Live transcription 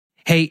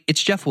Hey,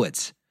 it's Jeff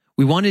Woods.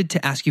 We wanted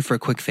to ask you for a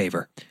quick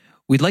favor.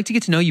 We'd like to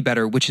get to know you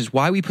better, which is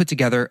why we put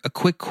together a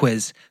quick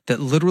quiz that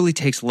literally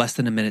takes less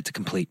than a minute to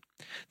complete.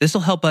 This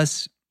will help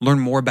us learn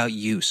more about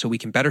you so we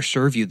can better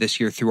serve you this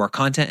year through our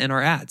content and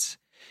our ads.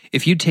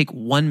 If you'd take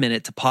 1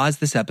 minute to pause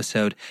this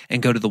episode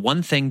and go to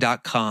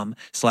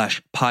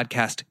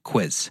theonething.com/podcast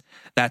quiz.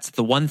 That's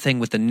the one thing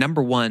with the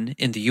number 1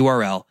 in the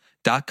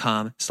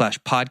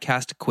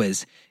URL.com/podcast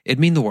quiz.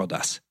 It'd mean the world to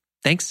us.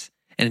 Thanks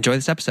and enjoy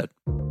this episode.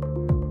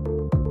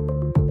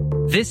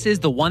 This is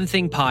the One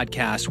Thing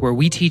podcast where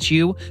we teach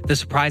you the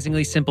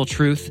surprisingly simple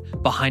truth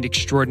behind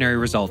extraordinary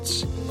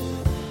results.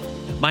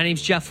 My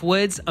name's Jeff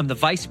Woods. I'm the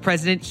vice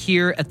president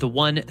here at the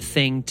One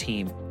Thing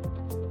team.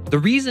 The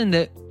reason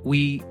that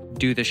we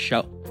do this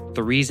show,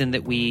 the reason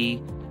that we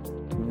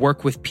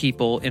work with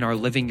people in our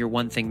Living Your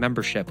One Thing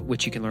membership,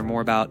 which you can learn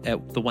more about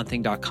at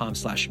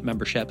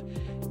theonething.com/membership,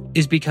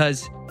 is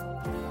because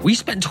we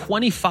spend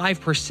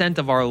 25%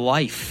 of our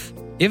life,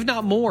 if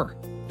not more,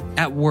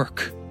 at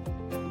work.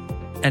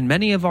 And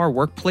many of our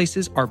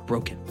workplaces are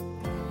broken.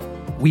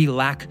 We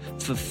lack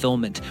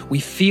fulfillment. We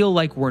feel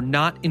like we're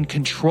not in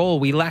control.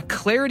 We lack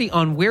clarity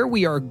on where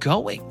we are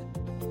going.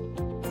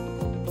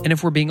 And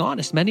if we're being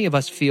honest, many of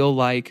us feel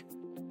like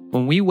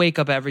when we wake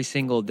up every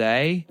single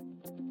day,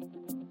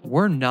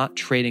 we're not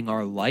trading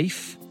our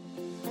life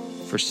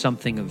for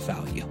something of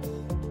value.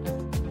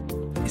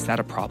 Is that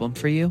a problem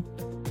for you?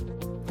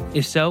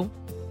 If so,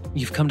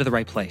 you've come to the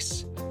right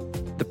place.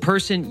 The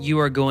person you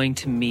are going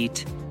to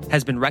meet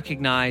has been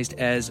recognized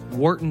as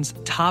Wharton's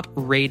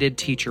top-rated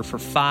teacher for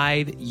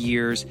 5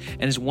 years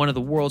and is one of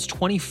the world's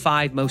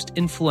 25 most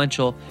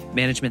influential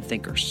management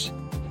thinkers.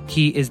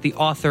 He is the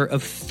author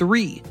of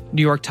 3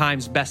 New York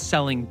Times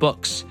best-selling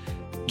books,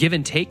 Give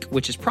and Take,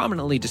 which is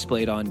prominently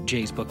displayed on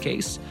Jay's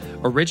bookcase,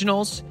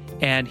 Originals,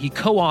 and he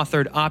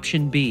co-authored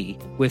Option B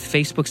with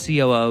Facebook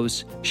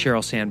COO's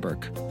Sheryl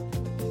Sandberg.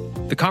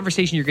 The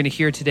conversation you're going to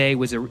hear today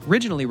was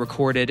originally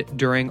recorded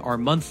during our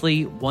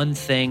monthly One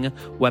Thing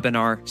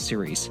webinar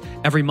series.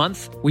 Every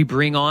month, we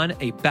bring on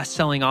a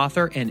best-selling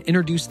author and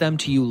introduce them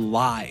to you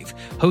live,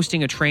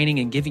 hosting a training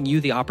and giving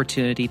you the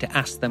opportunity to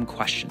ask them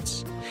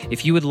questions.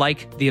 If you would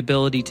like the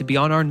ability to be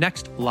on our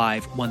next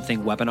live One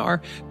Thing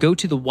webinar, go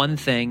to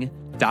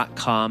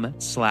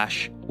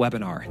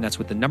theonething.com/webinar. And that's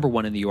with the number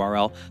 1 in the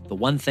URL,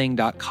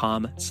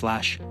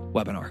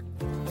 theonething.com/webinar.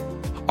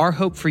 Our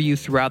hope for you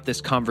throughout this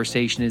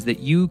conversation is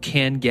that you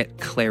can get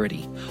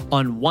clarity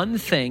on one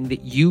thing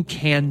that you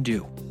can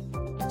do,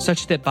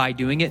 such that by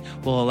doing it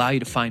will allow you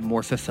to find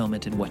more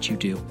fulfillment in what you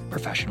do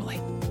professionally.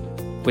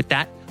 With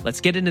that,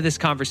 let's get into this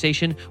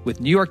conversation with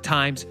New York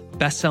Times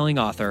bestselling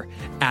author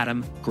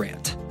Adam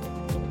Grant.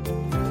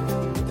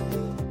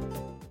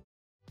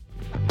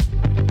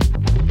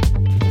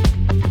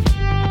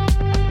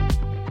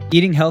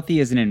 Eating healthy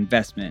is an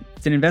investment.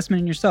 It's an investment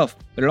in yourself,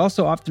 but it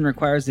also often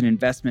requires an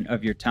investment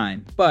of your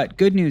time. But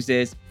good news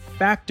is,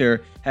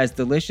 Factor has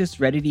delicious,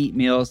 ready-to-eat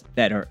meals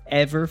that are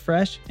ever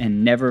fresh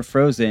and never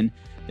frozen.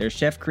 They're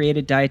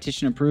chef-created,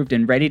 dietitian-approved,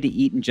 and ready to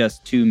eat in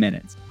just 2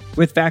 minutes.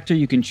 With Factor,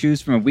 you can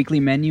choose from a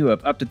weekly menu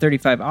of up to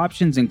 35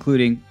 options,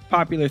 including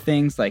popular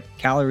things like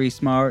Calorie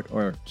Smart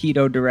or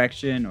Keto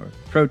Direction or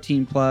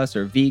Protein Plus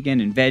or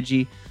Vegan and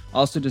Veggie.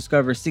 Also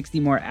discover 60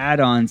 more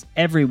add-ons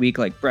every week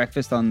like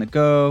Breakfast on the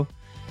Go,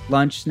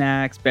 lunch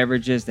snacks,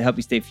 beverages to help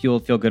you stay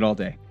fueled, feel good all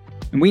day.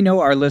 And we know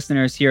our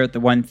listeners here at The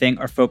One Thing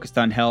are focused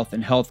on health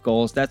and health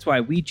goals. That's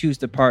why we choose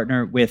to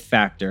partner with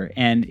Factor.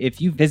 And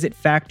if you visit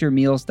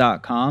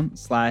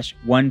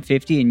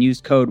factormeals.com/150 and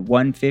use code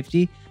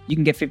 150, you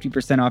can get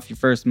 50% off your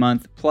first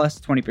month plus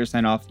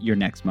 20% off your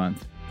next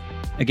month.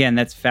 Again,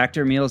 that's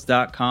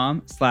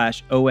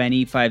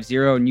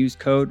factormeals.com/ONE50 and use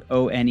code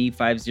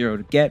ONE50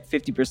 to get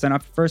 50%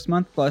 off your first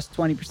month plus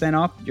 20%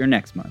 off your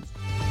next month.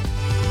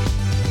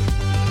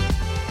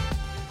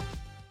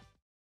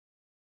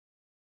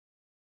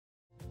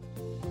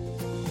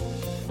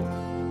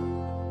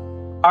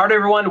 All right,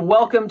 everyone,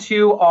 welcome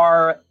to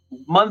our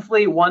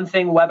monthly One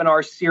Thing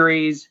webinar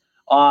series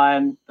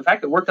on the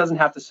fact that work doesn't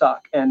have to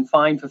suck and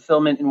find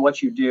fulfillment in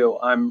what you do.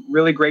 I'm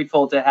really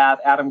grateful to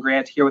have Adam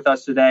Grant here with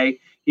us today.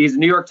 He's a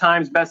New York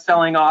Times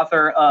bestselling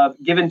author of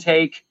Give and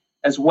Take,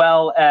 as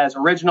well as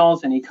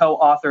Originals, and he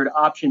co-authored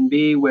Option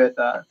B with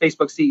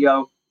Facebook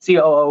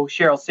COO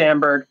Sheryl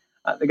Sandberg.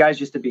 The guy's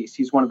just a beast.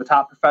 He's one of the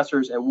top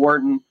professors at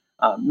Wharton.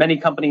 Many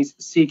companies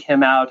seek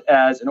him out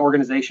as an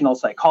organizational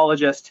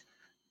psychologist,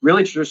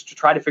 really just to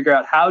try to figure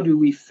out how do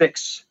we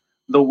fix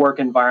the work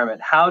environment?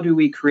 How do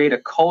we create a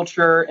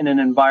culture and an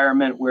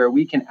environment where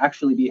we can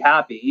actually be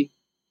happy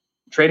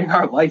trading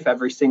our life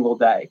every single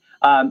day?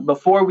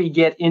 Before we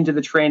get into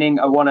the training,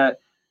 the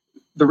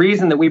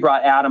reason that we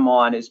brought Adam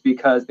on is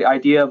because the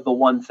idea of the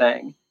one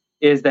thing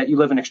is that you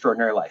live an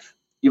extraordinary life.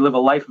 You live a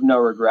life of no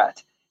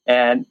regret.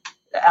 And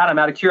Adam,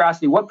 out of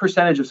curiosity, what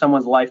percentage of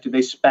someone's life do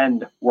they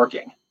spend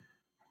working?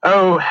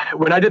 Oh,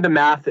 when I did the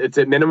math, it's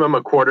at minimum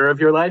a quarter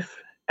of your life.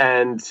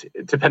 And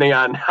depending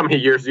on how many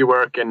years you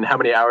work and how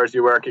many hours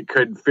you work, it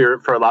could,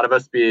 for a lot of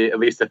us, be at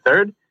least a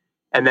third.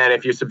 And then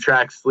if you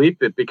subtract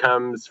sleep, it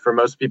becomes, for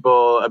most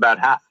people, about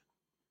half.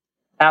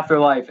 half their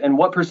life. And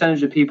what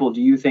percentage of people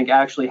do you think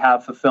actually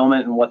have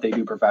fulfillment in what they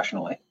do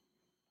professionally?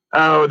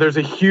 Oh, there's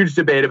a huge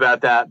debate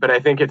about that, but I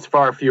think it's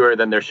far fewer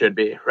than there should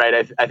be,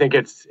 right? I think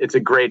it's a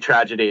great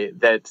tragedy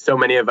that so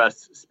many of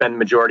us spend the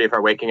majority of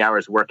our waking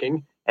hours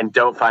working and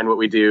don't find what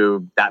we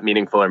do that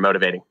meaningful or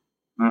motivating.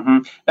 Mm-hmm.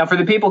 Now, for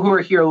the people who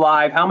are here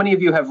live, how many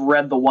of you have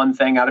read The One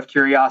Thing out of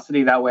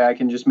curiosity? That way I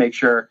can just make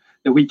sure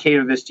that we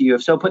cater this to you.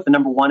 If so, put the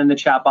number 1 in the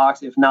chat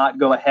box. If not,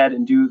 go ahead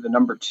and do the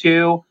number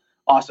 2.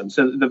 Awesome.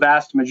 So the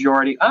vast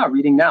majority,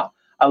 reading now.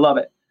 I love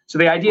it. So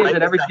the idea is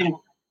that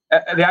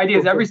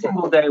every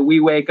single day we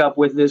wake up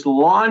with this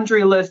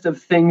laundry list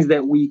of things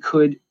that we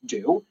could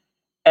do.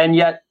 And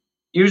yet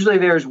usually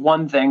there's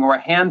one thing or a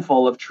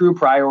handful of true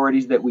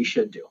priorities that we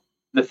should do.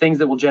 The things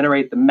that will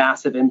generate the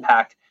massive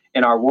impact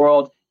in our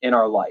world, in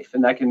our life.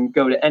 And that can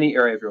go to any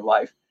area of your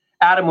life.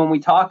 Adam, when we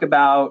talk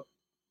about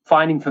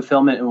finding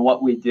fulfillment in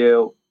what we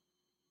do,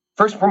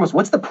 first and foremost,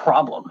 what's the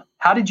problem?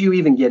 How did you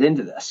even get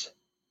into this?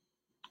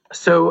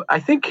 So I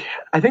think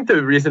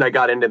the reason I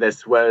got into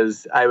this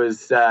was I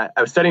was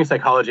studying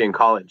psychology in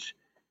college.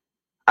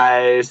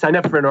 I signed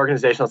up for an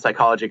organizational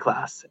psychology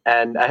class,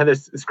 and I had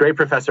this great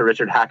professor,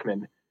 Richard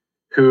Hackman,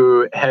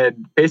 who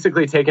had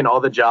basically taken all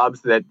the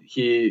jobs that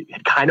he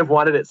had kind of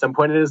wanted at some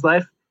point in his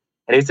life,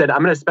 and he said,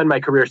 "I'm going to spend my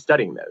career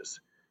studying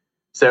those."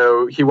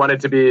 So he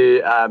wanted to be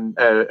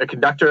a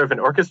conductor of an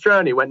orchestra,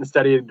 and he went and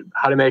studied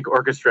how to make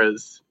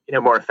orchestras,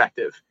 more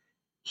effective.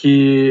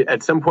 He,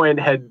 at some point,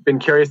 had been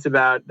curious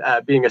about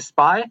being a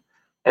spy,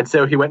 and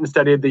so he went and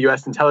studied the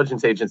U.S.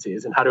 intelligence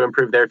agencies and how to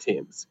improve their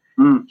teams.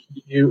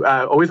 He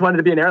always wanted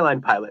to be an airline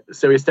pilot,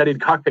 so he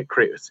studied cockpit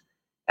crews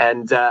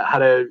and how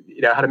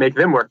to make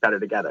them work better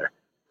together.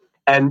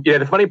 And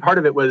the funny part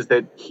of it was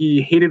that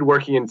he hated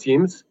working in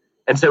teams,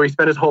 and so he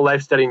spent his whole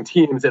life studying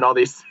teams in all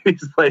these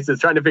places,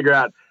 trying to figure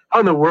out how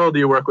in the world do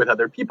you work with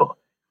other people.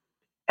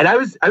 And I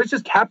was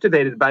just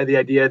captivated by the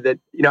idea that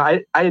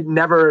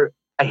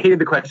I hated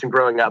the question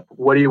growing up,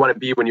 what do you want to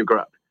be when you grow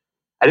up?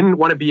 I didn't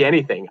want to be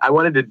anything. I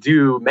wanted to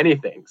do many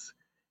things.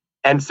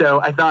 And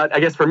so I thought, I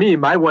guess for me,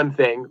 my one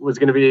thing was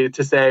going to be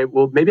to say,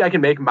 well, maybe I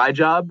can make my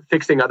job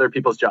fixing other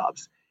people's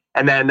jobs.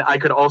 And then I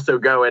could also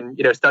go and,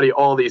 study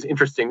all these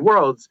interesting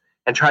worlds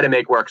and try to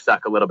make work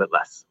suck a little bit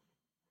less.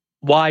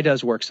 Why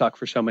does work suck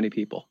for so many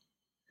people?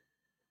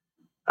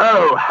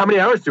 Oh, how many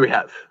hours do we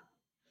have?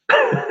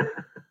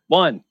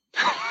 1.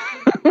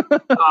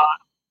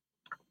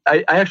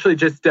 I actually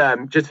just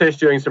finished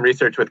doing some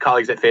research with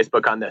colleagues at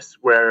Facebook on this,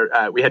 where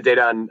we had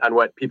data on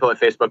what people at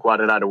Facebook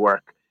wanted out of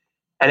work.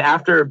 And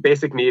after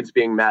basic needs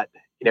being met,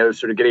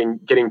 sort of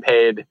getting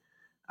paid,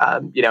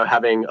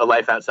 having a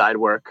life outside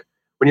work,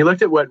 when you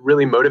looked at what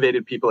really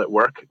motivated people at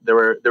work, there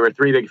were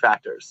 3 big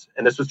factors.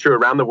 And this was true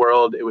around the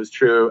world. It was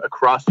true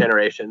across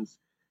generations.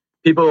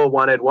 People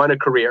wanted, 1, a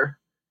career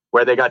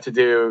where they got to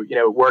do,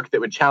 work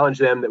that would challenge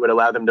them, that would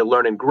allow them to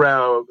learn and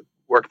grow,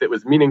 work that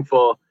was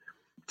meaningful.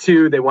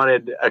 2, they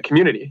wanted a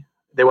community.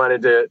 They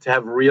wanted to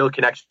have real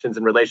connections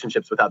and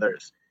relationships with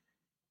others.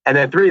 And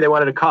then 3, they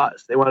wanted a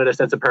cause. They wanted a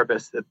sense of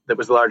purpose that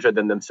was larger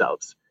than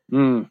themselves.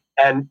 And,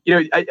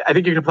 I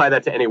think you can apply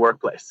that to any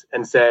workplace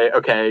and say,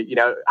 okay,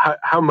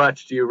 how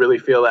much do you really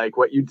feel like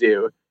what you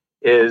do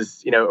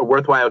is, a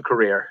worthwhile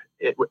career?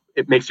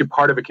 It makes you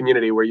part of a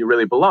community where you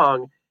really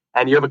belong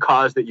and you have a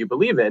cause that you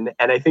believe in.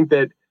 And I think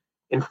that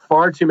in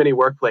far too many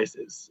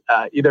workplaces,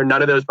 either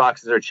none of those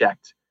boxes are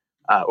checked,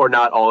 or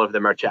not all of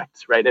them are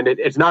checked, right? And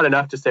it's not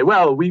enough to say,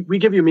 well, we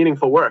give you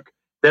meaningful work,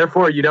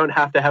 therefore you don't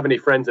have to have any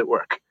friends at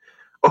work.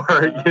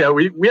 Or,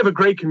 we have a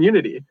great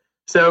community,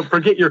 so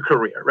forget your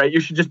career, right? You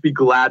should just be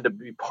glad to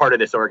be part of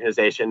this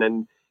organization.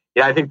 And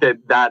I think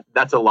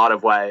that's a lot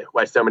of why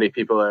so many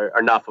people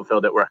are not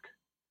fulfilled at work.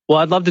 Well,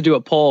 I'd love to do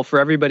a poll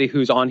for everybody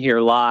who's on here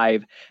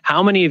live.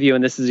 How many of you,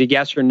 and this is a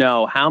yes or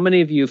no, how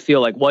many of you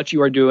feel like what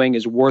you are doing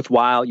is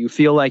worthwhile? You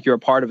feel like you're a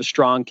part of a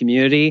strong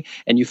community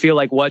and you feel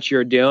like what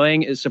you're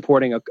doing is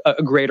supporting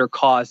a greater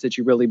cause that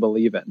you really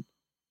believe in?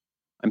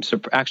 I'm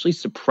actually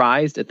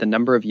surprised at the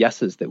number of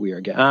yeses that we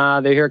are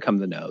getting. Here come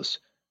the no's.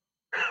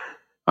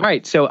 All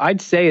right, so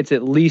I'd say it's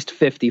at least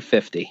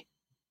 50-50.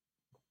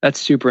 That's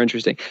super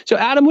interesting. So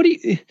Adam,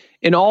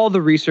 in all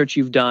the research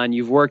you've done,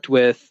 you've worked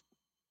with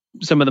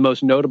some of the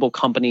most notable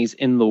companies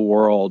in the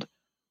world.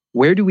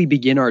 Where do we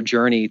begin our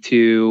journey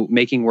to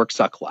making work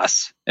suck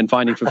less and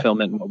finding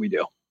fulfillment in what we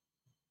do?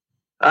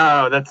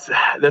 Oh, that's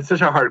such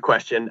a hard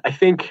question. I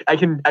think I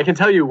can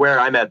tell you where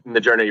I'm at in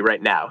the journey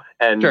right now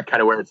and kind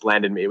of where it's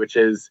landed me, which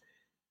is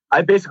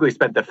I basically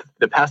spent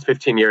the past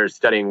 15 years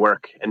studying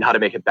work and how to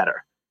make it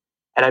better.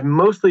 And I've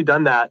mostly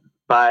done that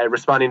by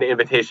responding to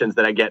invitations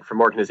that I get from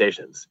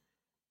organizations.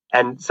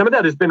 And some of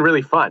that has been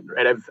really fun,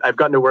 right? I've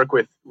gotten to work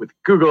with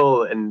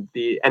Google and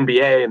the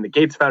NBA and the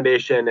Gates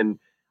Foundation, and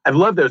I've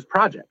loved those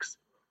projects.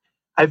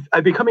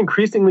 I've become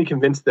increasingly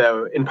convinced,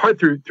 though, in part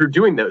through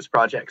doing those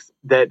projects,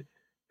 that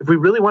if we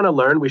really want to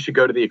learn, we should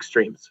go to the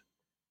extremes.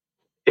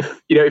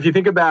 If you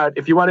think about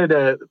if you wanted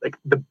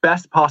the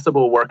best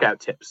possible workout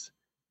tips,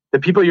 the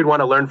people you'd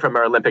want to learn from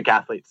are Olympic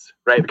athletes,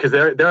 right? Because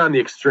they're on the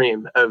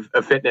extreme of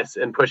fitness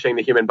and pushing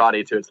the human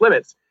body to its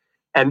limits.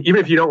 And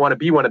even if you don't want to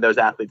be one of those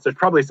athletes, there's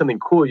probably something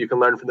cool you can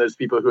learn from those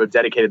people who have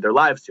dedicated their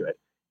lives to it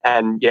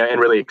and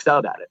really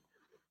excelled at it.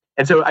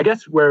 And so I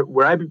guess where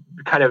I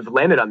kind of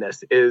landed on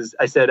this is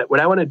I said, what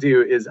I want to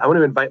do is I want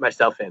to invite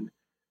myself in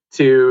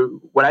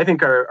to what I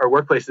think are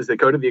workplaces that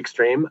go to the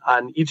extreme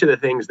on each of the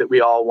things that we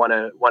all want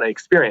to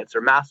experience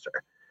or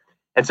master.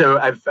 And so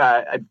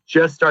I've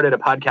just started a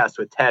podcast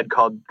with Ted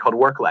called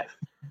Work Life,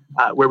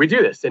 where we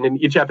do this. And in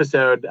each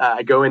episode,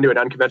 I go into an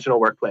unconventional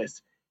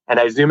workplace and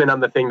I zoom in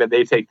on the thing that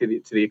they take to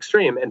the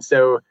extreme. And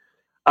so,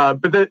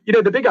 but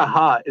the big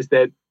aha is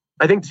that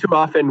I think too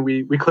often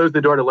we close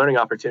the door to learning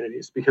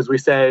opportunities because we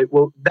say,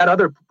 well, that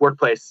other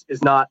workplace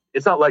it's not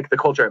like the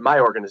culture at my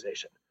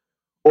organization,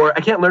 or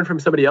I can't learn from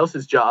somebody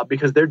else's job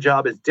because their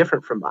job is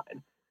different from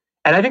mine.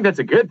 And I think that's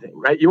a good thing,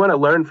 right? You want to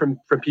learn from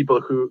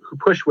people who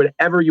push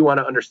whatever you want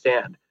to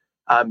understand,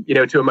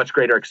 to a much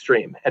greater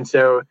extreme. And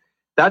so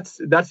that's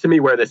to me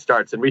where this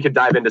starts, and we could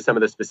dive into some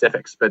of the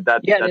specifics. But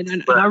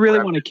and I really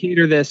want to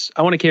cater this.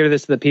 I want to cater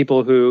this to the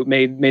people who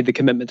made the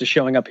commitment to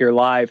showing up here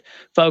live,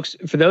 folks.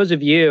 For those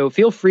of you,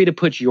 feel free to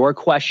put your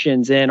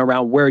questions in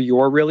around where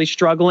you're really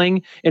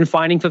struggling in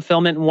finding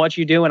fulfillment in what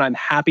you do, and I'm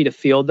happy to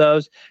field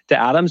those to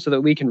Adam so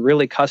that we can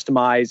really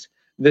customize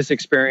this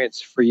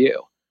experience for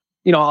you.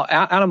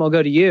 Adam, I'll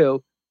go to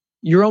you.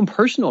 Your own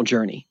personal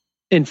journey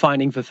in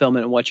finding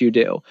fulfillment in what you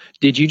do.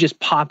 Did you just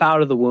pop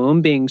out of the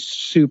womb being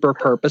super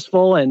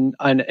purposeful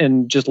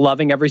and just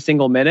loving every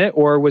single minute?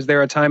 Or was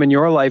there a time in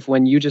your life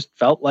when you just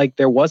felt like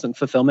there wasn't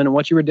fulfillment in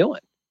what you were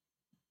doing?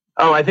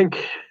 Oh, I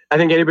think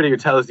anybody who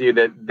tells you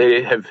that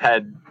they have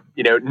had,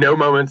 no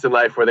moments in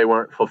life where they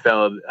weren't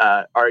fulfilled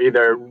are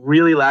either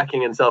really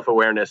lacking in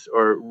self-awareness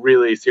or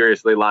really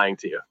seriously lying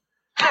to you.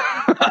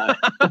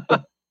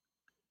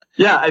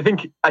 Yeah, I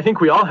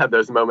think we all have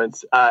those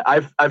moments.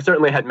 I've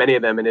certainly had many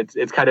of them, and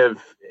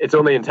it's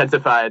only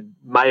intensified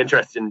my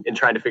interest in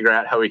trying to figure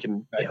out how we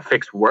can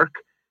fix work.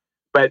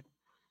 But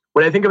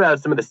when I think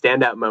about some of the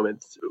standout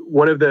moments,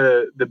 one of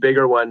the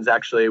bigger ones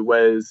actually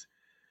was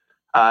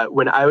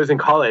when I was in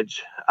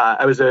college.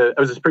 I was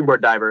a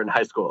springboard diver in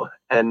high school,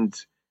 and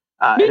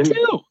me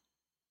too.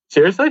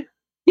 Seriously?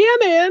 Yeah,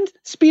 man,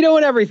 Speedo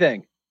and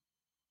everything.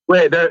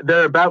 Wait, there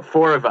are about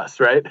 4 of us,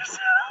 right?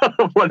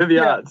 What are the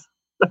odds?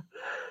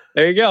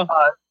 There you go.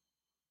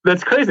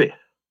 That's crazy.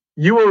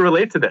 You will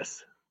relate to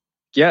this.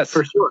 Yes,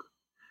 for sure.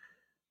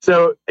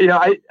 So,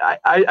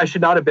 I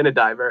should not have been a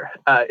diver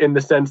in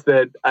the sense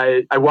that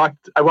I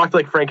walked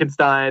like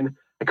Frankenstein.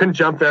 I couldn't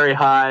jump very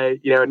high.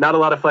 Not a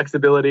lot of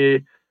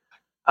flexibility.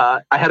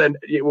 I had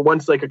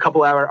once like a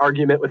couple hour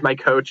argument with my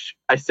coach.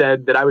 I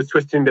said that I was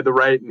twisting to the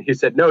right, and he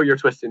said, "No, you're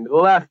twisting to the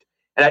left."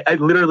 And I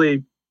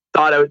literally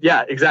thought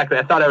exactly.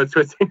 I thought I was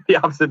twisting the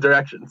opposite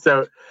direction.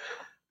 So,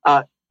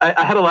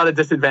 I had a lot of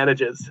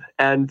disadvantages,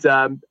 but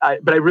I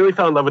really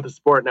fell in love with the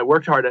sport, and I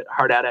worked hard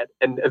at it.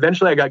 And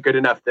eventually I got good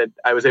enough that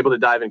I was able to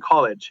dive in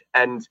college.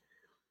 And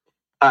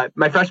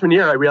my freshman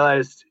year, I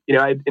realized,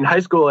 in high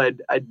school,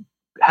 I'd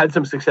had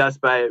some success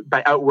by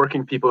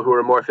outworking people who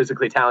were more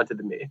physically talented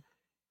than me.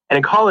 And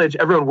in college,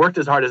 everyone worked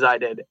as hard as I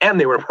did, and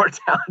they were more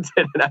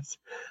talented. And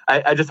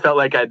I just felt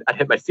like I'd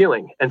hit my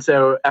ceiling. And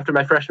so after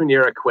my freshman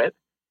year, I quit,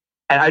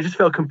 and I just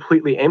felt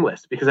completely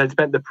aimless because I'd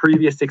spent the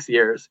previous 6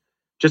 years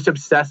just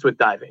obsessed with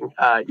diving.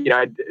 In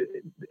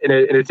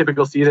a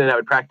typical season, I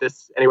would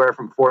practice anywhere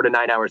from 4 to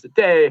 9 hours a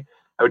day.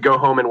 I would go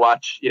home and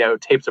watch,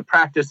 tapes of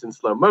practice in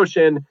slow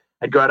motion.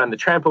 I'd go out on the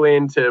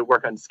trampoline to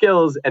work on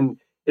skills, and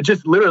it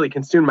just literally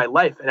consumed my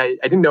life. And I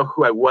didn't know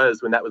who I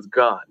was when that was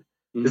gone.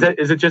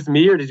 Mm-hmm. Is it just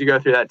me, or did you go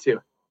through that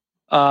too?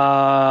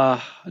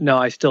 No,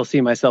 I still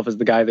see myself as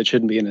the guy that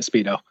shouldn't be in a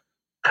Speedo.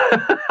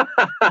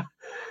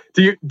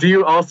 Do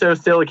you also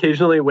still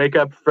occasionally wake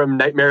up from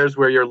nightmares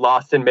where you're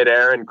lost in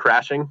midair and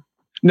crashing?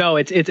 No,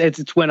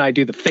 it's when I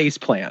do the face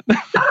plant.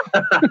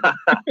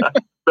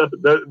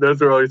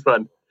 Those are always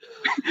fun.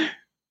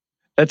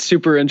 That's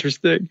super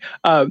interesting.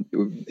 Do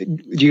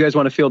you guys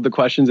want to field the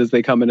questions as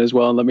they come in as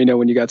well? And let me know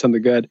when you got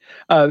something good.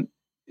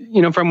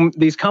 From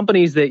these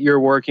companies that you're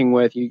working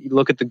with, you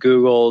look at the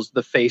Googles, the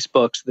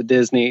Facebooks, the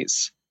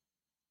Disneys.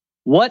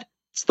 What's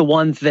the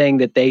one thing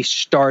that they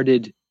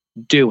started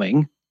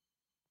doing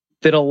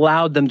that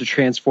allowed them to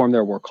transform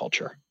their work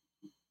culture?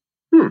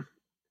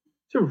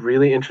 It's a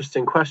really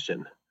interesting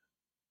question.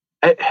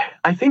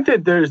 I think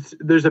that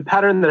there's a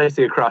pattern that I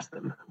see across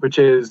them, which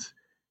is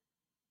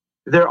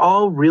they're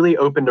all really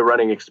open to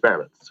running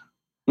experiments.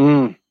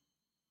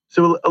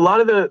 So a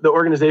lot of the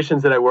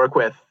organizations that I work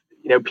with,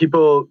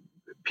 people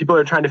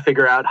are trying to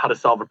figure out how to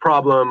solve a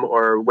problem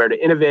or where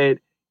to innovate,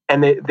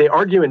 and they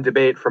argue and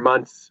debate for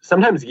months,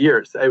 sometimes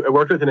years. I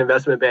worked with an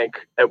investment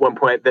bank at one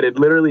point that had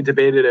literally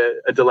debated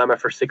a dilemma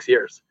for 6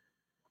 years.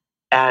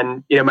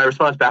 And my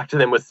response back to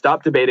them was,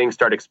 stop debating,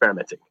 start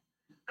experimenting.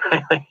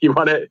 Right? Like you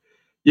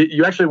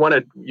actually want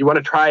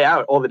to try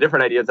out all the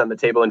different ideas on the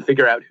table and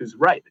figure out who's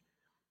right.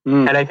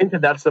 And I think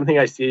that that's something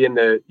I see in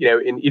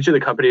in each of the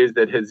companies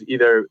that has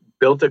either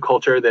built a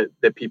culture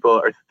that people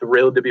are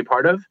thrilled to be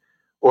part of,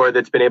 or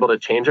that's been able to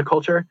change a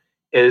culture,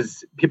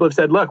 is people have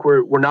said, look,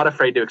 we're not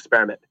afraid to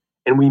experiment,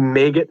 and we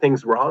may get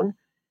things wrong.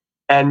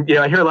 And,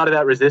 I hear a lot of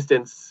that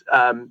resistance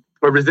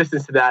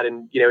to that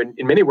in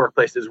many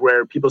workplaces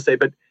where people say,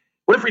 but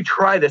what if we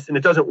try this and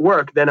it doesn't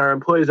work? Then our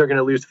employees are going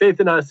to lose faith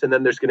in us. And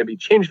then there's going to be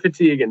change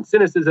fatigue and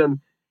cynicism.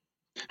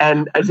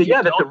 And I say,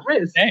 yeah, that's a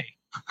risk.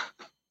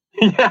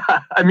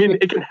 Yeah, I mean,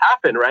 it can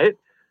happen, right?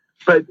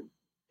 But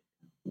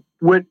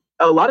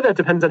a lot of that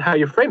depends on how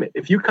you frame it.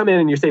 If you come in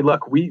and you say,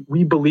 look, we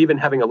believe in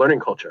having a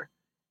learning culture.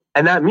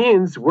 And that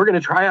means we're going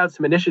to try out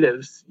some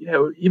initiatives,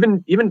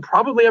 even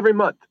probably every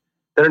month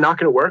that are not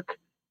going to work.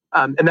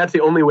 And that's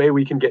the only way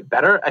we can get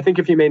better. I think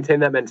if you maintain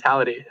that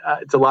mentality,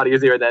 it's a lot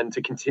easier then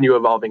to continue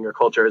evolving your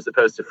culture as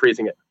opposed to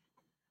freezing it.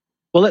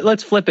 Well,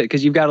 let's flip it,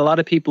 because you've got a lot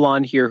of people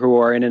on here who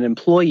are in an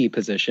employee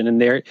position,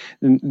 and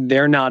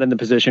they're not in the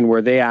position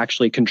where they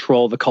actually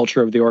control the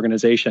culture of the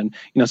organization.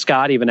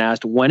 Scott even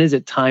asked, when is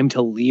it time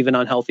to leave an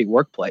unhealthy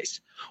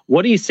workplace?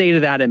 What do you say to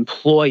that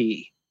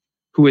employee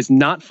who is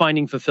not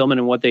finding fulfillment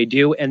in what they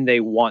do and they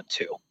want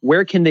to?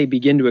 Where can they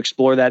begin to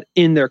explore that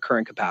in their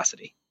current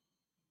capacity?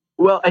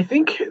 Well, I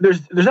think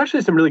there's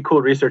actually some really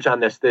cool research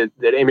on this that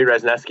Amy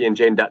Wrzesniewski and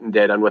Jane Dutton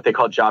did on what they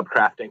call job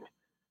crafting,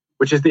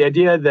 which is the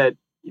idea that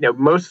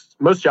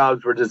most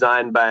jobs were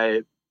designed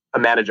by a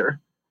manager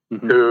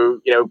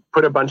who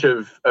put a bunch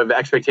of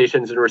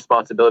expectations and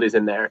responsibilities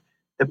in there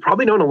that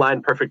probably don't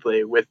align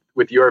perfectly with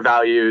your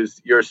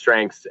values, your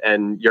strengths,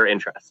 and your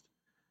interests.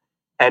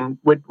 And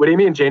what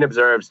Amy and Jane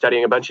observed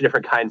studying a bunch of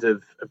different kinds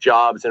of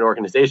jobs and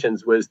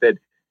organizations was that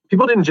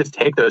people didn't just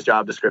take those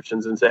job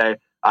descriptions and say,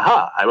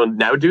 aha, I will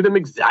now do them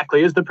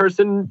exactly as the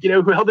person,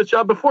 who held this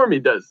job before me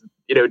does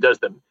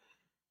them.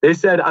 They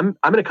said, I'm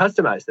going to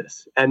customize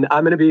this, and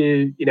I'm going to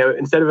be,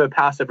 instead of a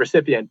passive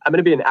recipient, I'm going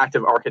to be an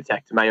active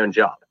architect to my own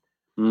job.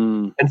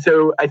 And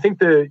so I think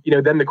then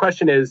the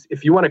question is,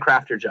 if you want to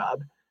craft your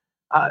job,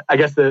 I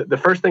guess the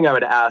first thing I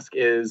would ask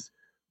is,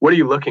 what are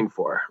you looking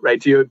for,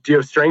 right? Do you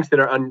have strengths that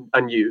are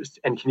unused,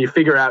 and can you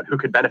figure out who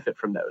could benefit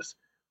from those,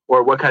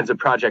 or what kinds of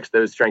projects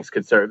those strengths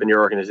could serve in your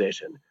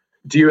organization?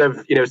 Do you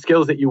have,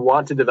 skills that you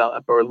want to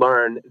develop or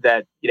learn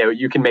that,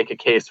 you can make a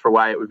case for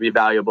why it would be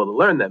valuable to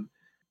learn them?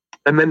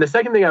 And then the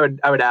second thing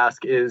I would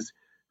ask is,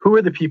 who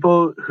are the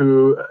people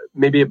who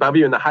maybe above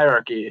you in the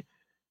hierarchy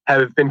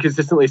have been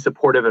consistently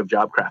supportive of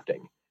job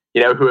crafting?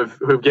 Who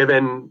have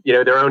given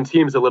their own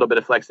teams a little bit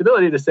of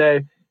flexibility to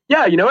say,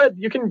 yeah, you know what,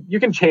 you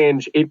can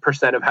change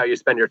 8% of how you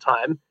spend your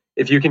time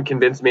if you can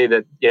convince me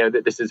that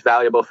that this is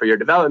valuable for your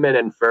development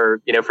and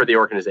for the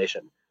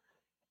organization.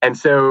 And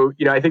so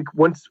I think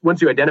once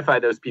you identify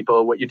those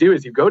people, what you do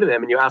is you go to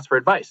them and you ask for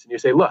advice, and you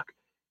say, look,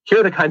 here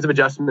are the kinds of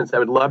adjustments I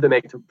would love to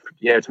make to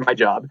my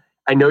job.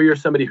 I know you're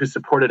somebody who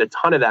supported a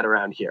ton of that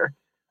around here.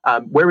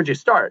 Where would you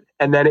start?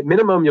 And then at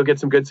minimum, you'll get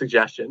some good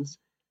suggestions.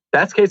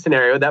 Best case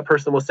scenario, that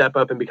person will step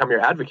up and become your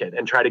advocate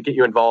and try to get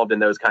you involved in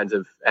those kinds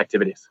of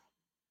activities.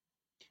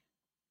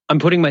 I'm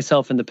putting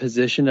myself in the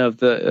position of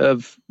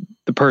the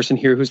person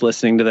here who's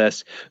listening to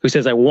this, who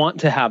says, I want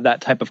to have that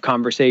type of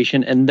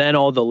conversation. And then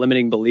all the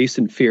limiting beliefs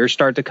and fears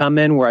start to come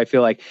in, where I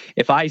feel like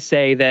if I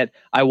say that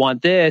I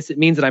want this, it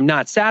means that I'm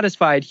not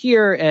satisfied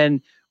here.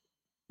 And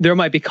there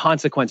might be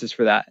consequences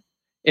for that.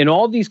 In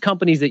all these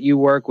companies that you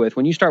work with,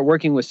 when you start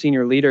working with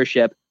senior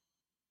leadership,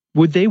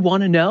 would they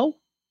want to know?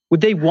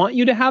 Would they want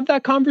you to have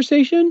that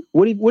conversation?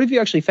 What have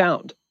you actually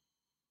found?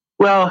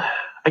 Well,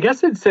 I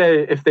guess I'd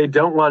say if they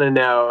don't want to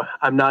know,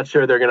 I'm not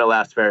sure they're going to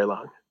last very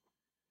long.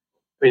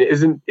 I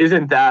mean,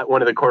 isn't that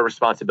one of the core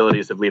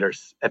responsibilities of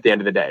leaders at the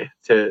end of the day,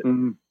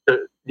 to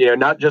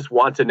not just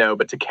want to know,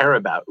 but to care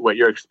about what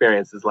your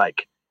experience is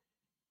like?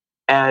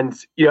 And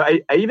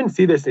I even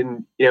see this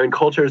in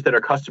cultures that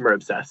are customer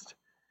obsessed.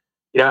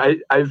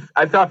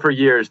 I've thought for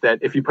years that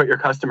if you put your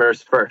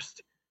customers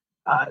first,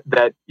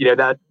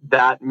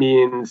 that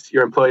means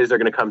your employees are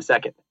going to come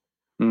second.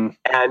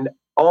 And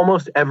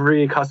almost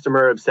every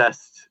customer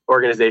obsessed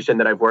organization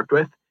that I've worked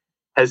with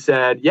has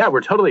said, yeah,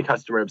 we're totally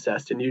customer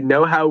obsessed. And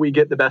how we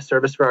get the best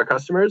service for our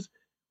customers?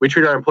 We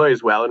treat our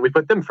employees well, and we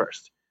put them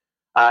first.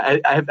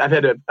 I've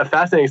had a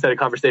fascinating set of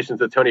conversations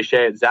with Tony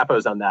Hsieh at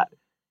Zappos on that.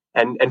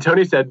 And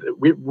Tony said,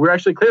 we're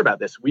actually clear about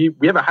this. We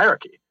have a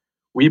hierarchy.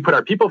 We put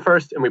our people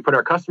first and we put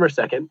our customers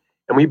second.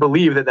 And we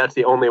believe that that's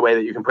the only way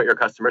that you can put your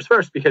customers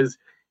first, because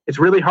it's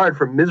really hard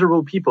for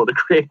miserable people to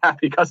create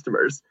happy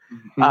customers.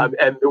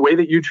 And the way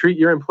that you treat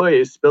your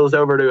employees spills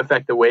over to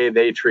affect the way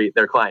they treat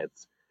their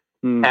clients.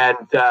 And,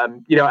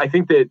 I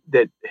think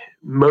that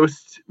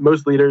most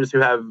leaders who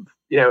have,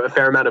 a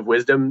fair amount of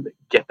wisdom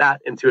get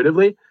that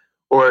intuitively,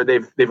 or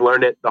they've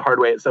learned it the hard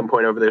way at some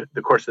point over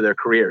the course of their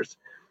careers.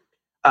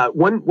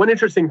 One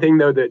interesting thing,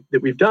 though, that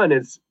we've done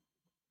is,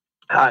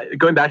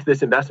 going back to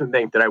this investment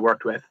bank that I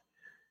worked with,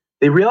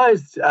 they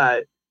realized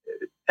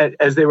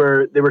as they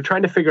were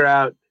trying to figure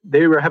out,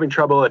 they were having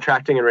trouble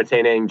attracting and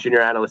retaining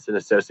junior analysts and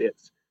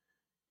associates.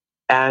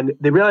 And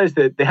they realized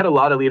that they had a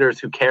lot of leaders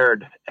who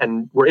cared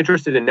and were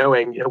interested in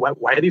knowing,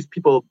 why are these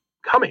people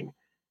coming?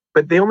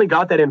 But they only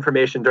got that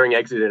information during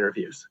exit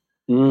interviews.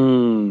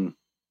 And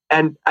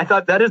I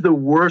thought that is the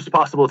worst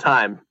possible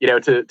time,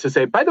 to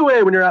say, by the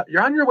way, when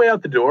you're on your way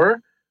out the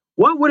door,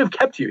 what would have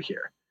kept you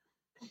here?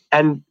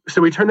 And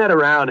so we turned that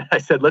around. And I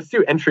said, let's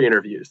do entry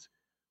interviews,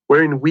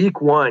 where in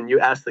week 1, you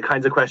ask the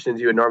kinds of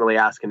questions you would normally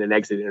ask in an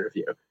exit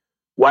interview.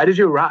 Why did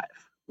you arrive?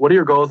 What are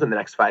your goals in the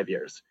next 5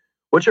 years?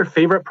 What's your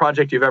favorite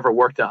project you've ever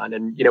worked on?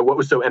 And what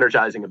was so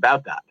energizing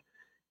about that?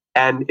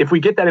 And if we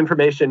get that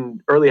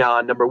information early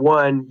on, number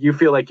 1, you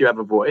feel like you have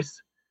a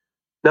voice.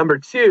 Number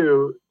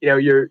 2,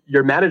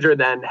 your manager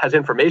then has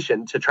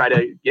information to try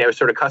to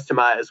sort of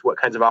customize what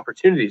kinds of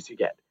opportunities you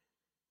get.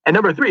 And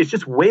number 3, it's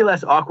just way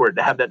less awkward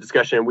to have that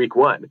discussion in week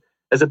 1,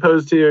 as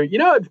opposed to,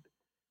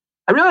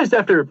 I realized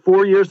after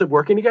 4 years of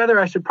working together,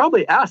 I should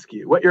probably ask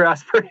you what your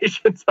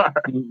aspirations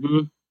are.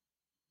 Mm-hmm.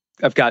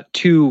 I've got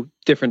 2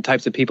 different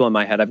types of people in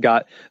my head. I've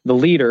got the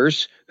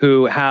leaders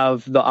who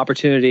have the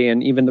opportunity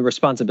and even the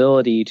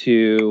responsibility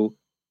to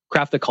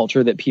craft the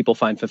culture that people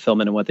find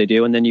fulfillment in what they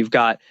do. And then you've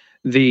got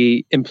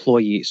the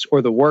employees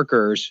or the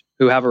workers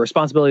who have a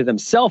responsibility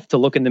themselves to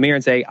look in the mirror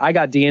and say, I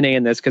got DNA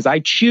in this because I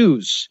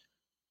choose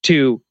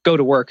to go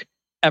to work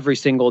every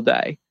single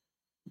day.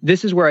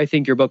 This is where I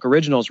think your book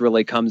Originals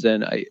really comes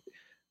in.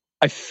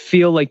 I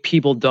feel like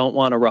people don't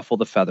want to ruffle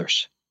the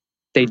feathers.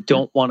 They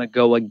don't want to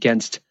go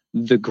against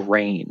the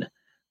grain.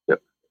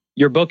 Yep.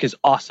 Your book is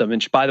awesome.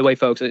 And by the way,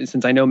 folks,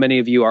 since I know many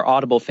of you are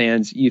Audible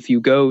fans, if you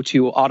go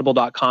to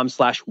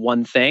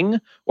audible.com/onething,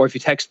 or if you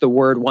text the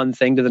word one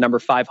thing to the number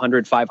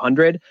 500,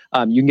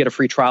 you can get a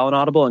free trial on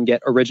Audible and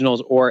get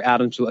Originals or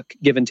Adam's book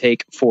Give and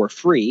Take for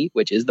free,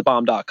 which is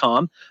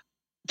thebomb.com.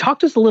 Talk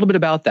to us a little bit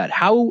about that.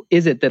 How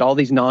is it that all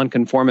these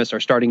nonconformists are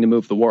starting to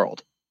move the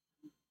world?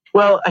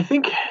 Well, I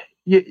think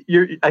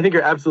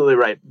you're absolutely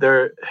right.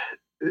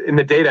 In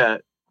the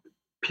data,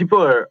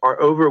 people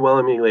are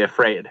overwhelmingly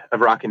afraid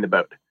of rocking the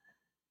boat.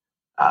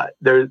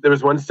 There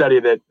was one study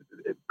that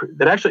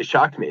actually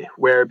shocked me,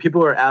 where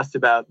people were asked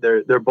about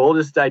their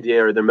boldest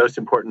idea or their most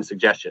important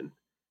suggestion.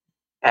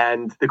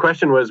 And the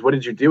question was, what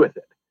did you do with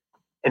it?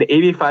 And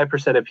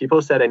 85% of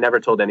people said, I never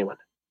told anyone.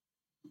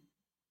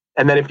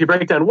 And then if you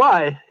break down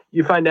why,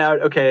 you find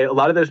out, okay, a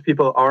lot of those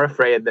people are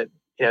afraid that,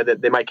 that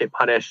they might get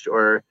punished,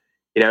 or,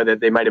 that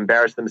they might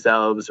embarrass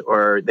themselves,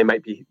 or they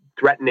might be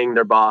threatening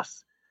their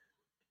boss.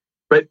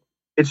 But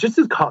it's just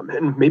as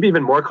common, maybe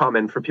even more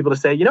common, for people to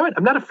say, you know what,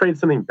 I'm not afraid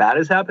something bad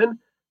has happened,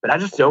 but I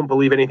just don't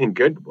believe anything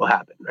good will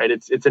happen, right?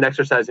 It's an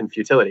exercise in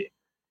futility.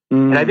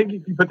 And I think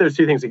if you put those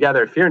 2 things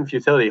together, fear and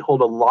futility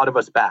hold a lot of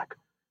us back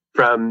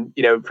from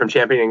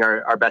championing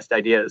our best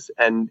ideas.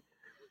 And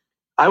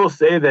I will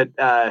say that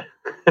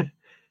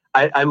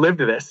I lived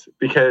this,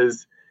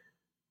 because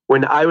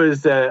when I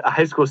was a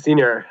high school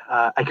senior,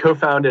 I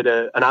co-founded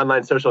an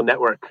online social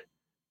network.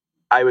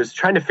 I was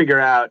trying to figure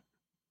out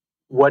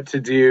what to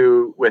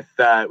do with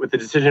the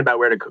decision about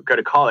where to go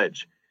to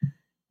college.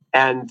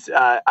 And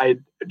I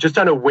just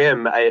on a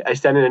whim, I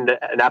sent in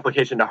an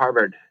application to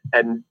Harvard,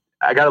 and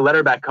I got a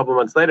letter back a couple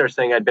months later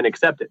saying I'd been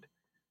accepted.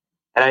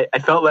 And I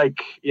felt like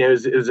it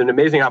was an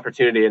amazing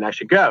opportunity and I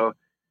should go.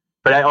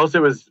 But I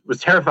also was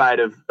terrified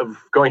of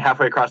going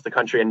halfway across the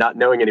country and not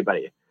knowing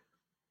anybody.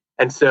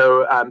 And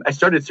so I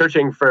started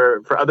searching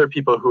for other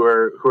people who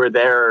are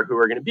there, who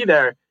are going to be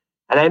there.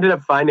 And I ended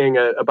up finding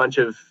a bunch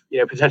of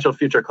potential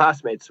future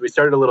classmates. So we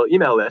started a little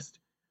email list,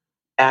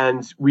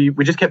 and we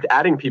just kept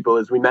adding people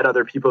as we met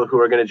other people who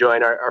were going to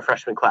join our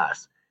freshman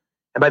class.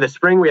 And by the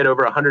spring, we had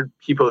over 100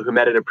 people who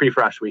met at a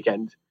pre-frosh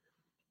weekend.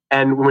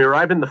 And when we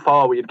arrived in the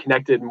fall, we had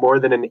connected more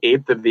than an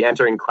eighth of the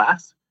entering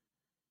class.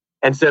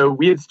 And so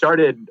we had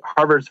started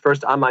Harvard's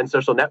first online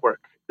social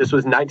network. This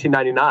was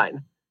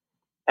 1999.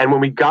 And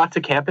when we got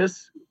to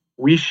campus,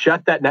 we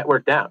shut that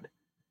network down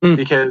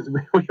because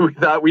we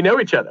thought we know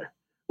each other.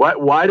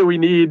 Why do we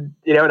need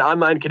an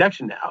online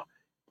connection now?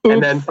 Oops.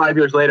 And then 5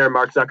 years later,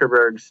 Mark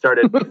Zuckerberg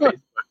started Facebook,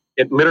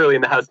 literally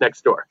in the house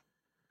next door.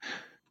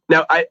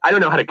 Now, I don't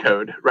know how to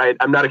code, right?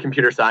 I'm not a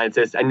computer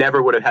scientist. I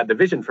never would have had the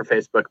vision for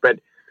Facebook. But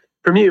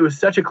for me, it was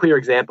such a clear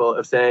example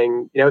of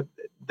saying,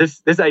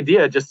 this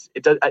idea I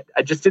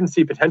just didn't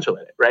see potential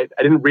in it, right?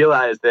 I didn't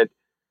realize that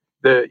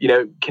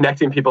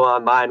connecting people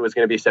online was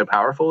going to be so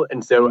powerful.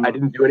 And so I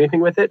didn't do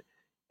anything with it.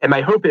 And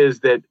my hope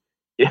is that,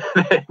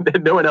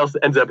 that no one else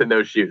ends up in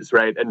those shoes,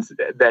 right? And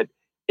that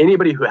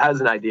anybody who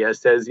has an idea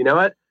says, you know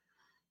what?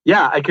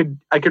 Yeah, I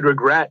could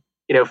regret,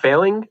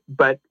 failing,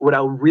 but what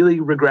I'll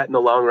really regret in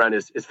the long run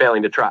is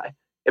failing to try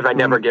if I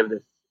never give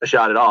this a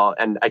shot at all.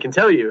 And I can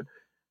tell you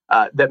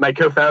that my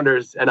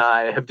co-founders and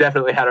I have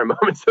definitely had our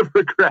moments of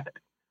regret.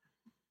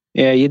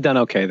 Yeah, you've done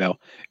okay, though.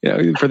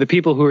 For the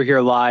people who are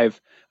here live,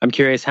 I'm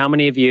curious, how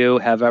many of you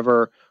have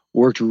ever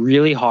worked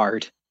really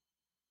hard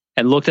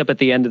and looked up at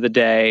the end of the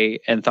day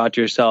and thought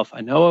to yourself,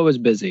 I know I was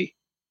busy.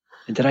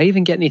 And did I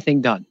even get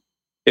anything done?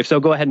 If so,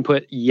 go ahead and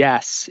put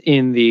yes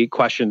in the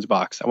questions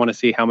box. I want to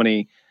see how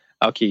many.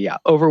 Okay, yeah,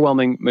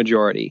 overwhelming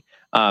majority.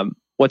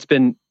 What's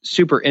been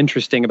super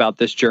interesting about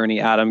this journey,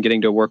 Adam,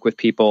 getting to work with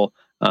people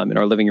in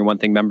our Living Your One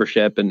Thing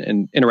membership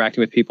and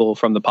interacting with people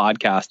from the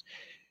podcast.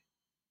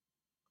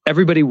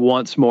 Everybody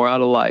wants more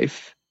out of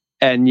life,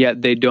 and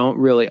yet they don't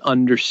really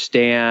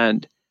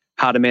understand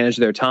how to manage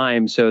their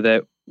time so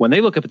that when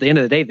they look up at the end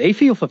of the day, they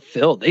feel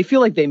fulfilled. They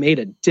feel like they made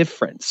a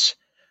difference.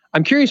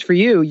 I'm curious for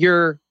you,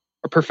 you're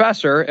a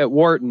professor at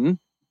Wharton.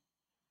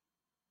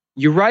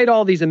 You write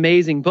all these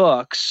amazing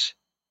books.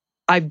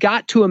 I've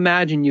got to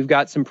imagine you've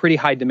got some pretty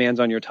high demands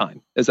on your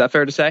time. Is that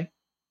fair to say?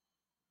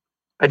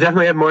 I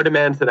definitely have more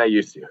demands than I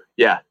used to.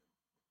 Yeah.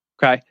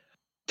 Okay.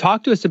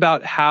 Talk to us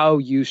about how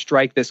you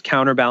strike this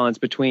counterbalance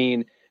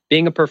between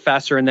being a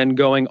professor and then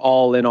going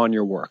all in on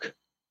your work.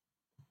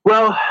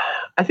 Well,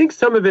 I think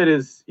some of it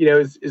is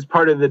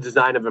part of the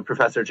design of a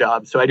professor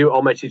job. So I do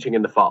all my teaching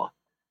in the fall.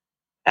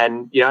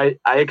 And, I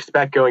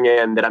expect going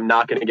in that I'm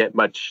not going to get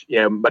much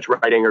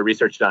writing or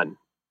research done,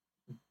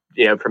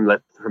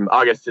 from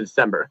August to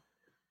December.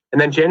 And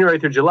then January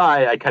through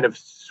July, I kind of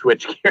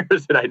switch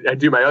gears and I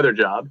do my other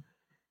job.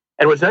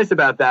 And what's nice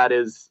about that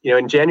is,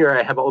 in January,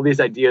 I have all these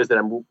ideas that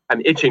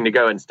I'm itching to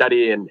go and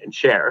study and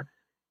share.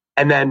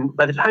 And then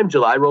by the time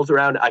July rolls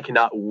around, I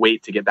cannot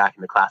wait to get back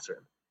in the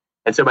classroom.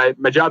 And so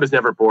my job is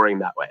never boring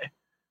that way.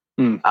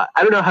 I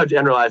don't know how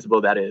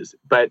generalizable that is,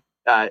 but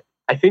I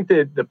think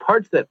that the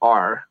parts that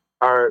are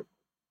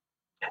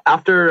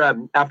after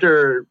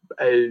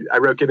I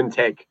wrote Give and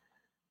Take,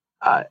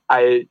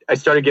 I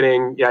started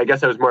getting, I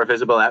guess I was more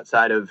visible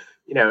outside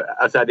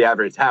the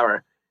ivory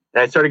tower.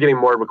 And I started getting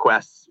more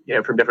requests,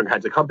 from different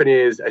kinds of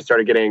companies. I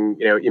started getting,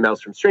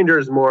 emails from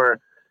strangers more.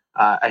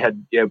 I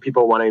had,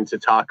 people wanting to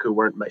talk who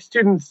weren't my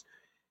students.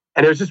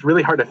 And it was just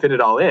really hard to fit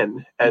it all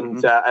in.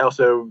 And I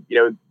also,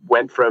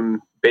 went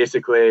from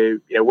basically,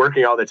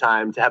 working all the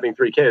time to having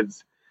 3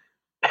 kids.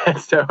 And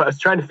so I was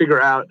trying to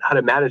figure out how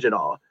to manage it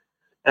all.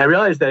 And I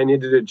realized that I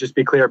needed to just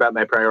be clear about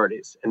my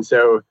priorities. And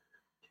so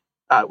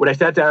what I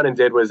sat down and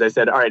did was I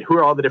said, all right, who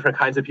are all the different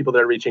kinds of people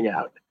that are reaching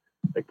out?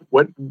 Like,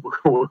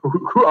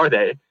 who are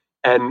they?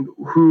 And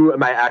who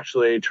am I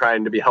actually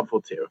trying to be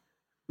helpful to?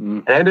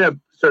 And I ended up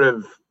sort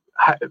of,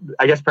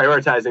 I guess,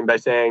 prioritizing by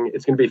saying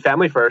it's going to be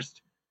family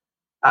first,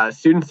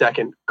 students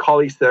second,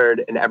 colleagues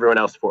third, and everyone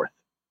else fourth.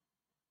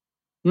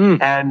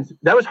 And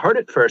that was hard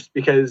at first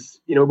because,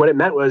 what it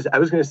meant was I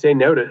was going to say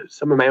no to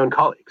some of my own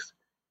colleagues.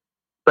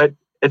 But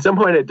at some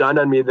point it dawned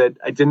on me that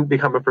I didn't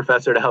become a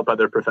professor to help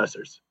other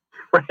professors.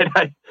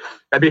 Right?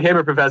 I became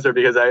a professor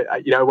because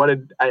I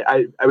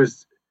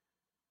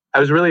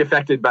was really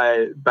affected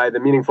by the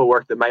meaningful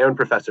work that my own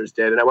professors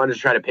did, and I wanted to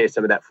try to pay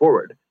some of that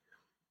forward.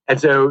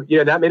 And so,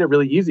 that made it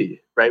really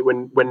easy, right?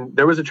 When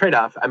there was a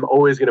trade-off, I'm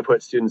always going to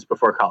put students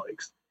before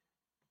colleagues.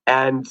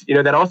 And,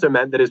 that also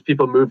meant that as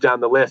people moved down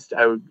the list,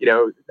 I would,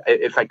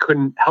 if I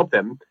couldn't help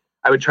them,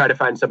 I would try to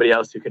find somebody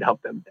else who could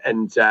help them.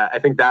 And I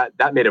think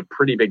that made a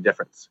pretty big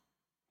difference.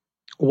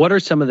 What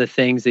are some of the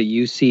things that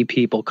you see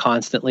people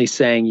constantly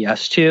saying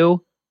yes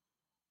to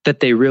that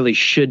they really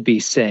should be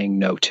saying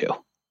no to?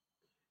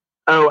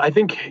 Oh, I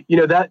think,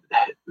 that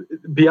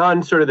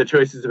beyond sort of the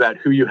choices about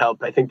who you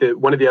help, I think that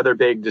one of the other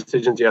big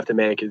decisions you have to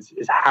make is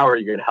how are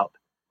you going to help?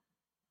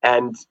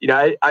 And,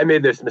 I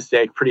made this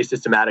mistake pretty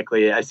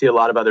systematically. I see a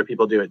lot of other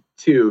people do it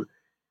too.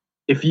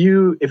 If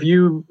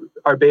you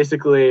are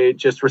basically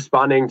just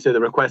responding to the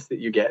requests that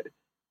you get,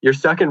 you're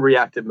stuck in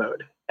reactive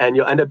mode and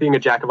you'll end up being a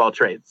jack of all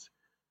trades,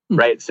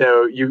 right?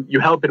 So you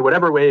help in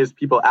whatever ways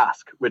people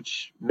ask,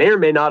 which may or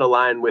may not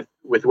align with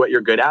what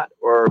you're good at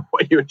or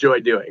what you enjoy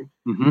doing.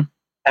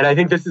 And I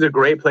think this is a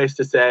great place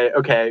to say,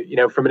 okay,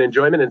 from an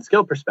enjoyment and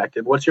skill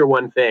perspective, what's your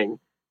one thing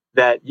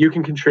that you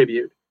can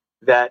contribute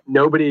that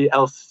nobody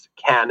else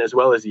can as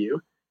well as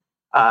you,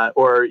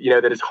 or,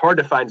 that it's hard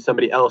to find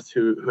somebody else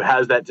who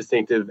has that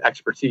distinctive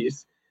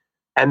expertise,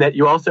 and that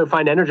you also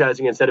find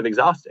energizing instead of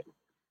exhausting.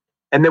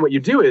 And then what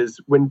you do is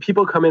when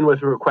people come in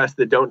with requests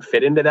that don't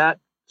fit into that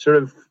sort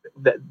of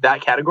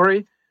that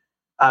category,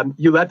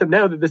 you let them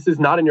know that this is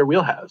not in your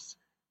wheelhouse.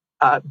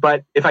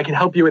 But if I can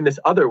help you in this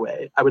other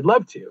way, I would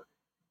love to.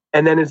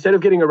 And then instead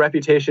of getting a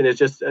reputation as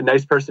just a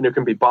nice person who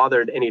can be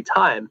bothered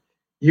anytime,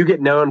 you get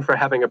known for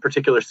having a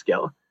particular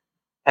skill.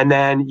 And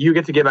then you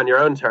get to give on your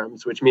own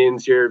terms, which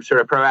means you're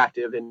sort of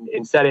proactive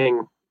in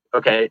setting,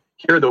 okay,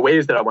 here are the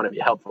ways that I want to be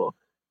helpful,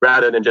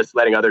 rather than just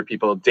letting other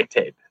people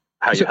dictate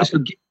how you help.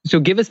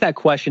 So give us that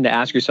question to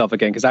ask yourself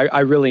again, because I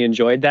really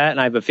enjoyed that. And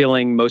I have a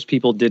feeling most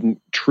people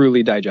didn't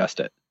truly digest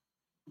it.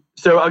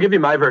 So I'll give you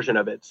my version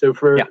of it. So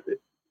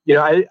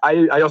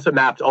I also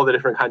mapped all the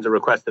different kinds of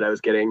requests that I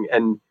was getting.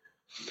 And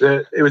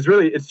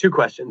it's 2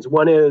 questions.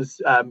 One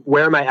is,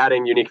 where am I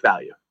adding unique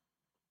value?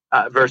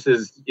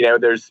 Versus,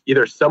 there's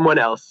either someone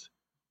else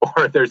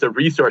or there's a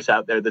resource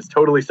out there that's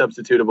totally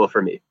substitutable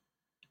for me.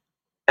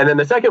 And then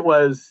the second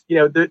was,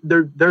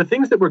 there are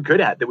things that we're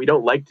good at that we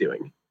don't like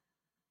doing.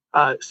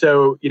 When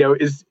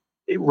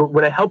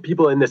I help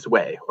people in this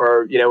way,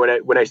 or,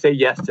 when I say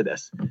yes to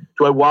this,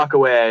 do I walk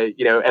away,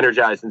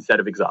 energized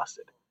instead of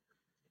exhausted?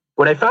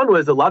 What I found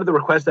was a lot of the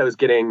requests I was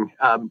getting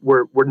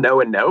were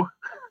no and no.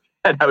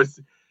 And I was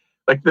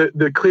like,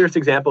 the clearest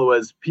example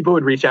was people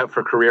would reach out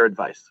for career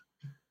advice.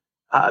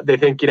 They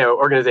think,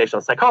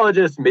 organizational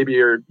psychologist,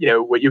 maybe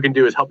what you can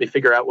do is help me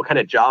figure out what kind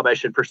of job I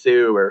should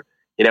pursue, or,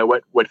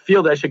 what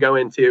field I should go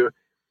into.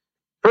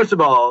 First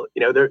of all,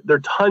 there are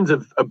tons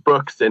of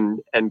books and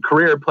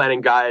career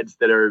planning guides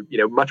that are,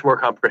 much more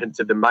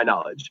comprehensive than my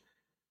knowledge.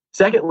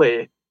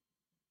 Secondly,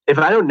 if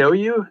I don't know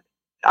you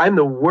I'm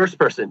the worst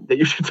person that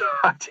you should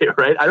talk to,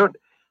 right? I don't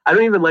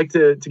even like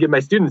to give my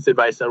students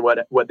advice on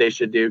what they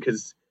should do,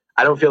 because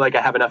I don't feel like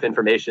I have enough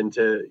information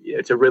to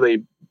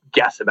really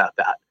guess about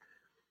that.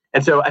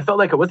 And so I felt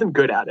like I wasn't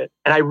good at it.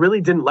 And I really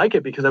didn't like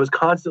it because I was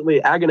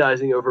constantly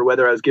agonizing over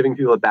whether I was giving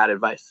people bad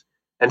advice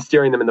and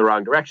steering them in the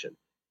wrong direction.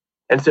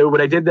 And so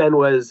what I did then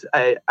was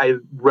I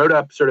wrote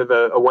up sort of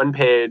a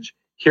one-page,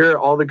 here are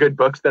all the good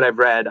books that I've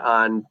read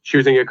on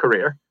choosing a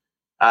career.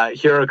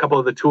 Here are a couple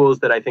of the tools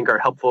that I think are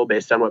helpful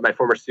based on what my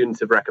former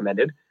students have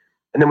recommended.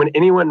 And then when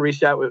anyone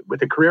reached out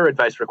with a career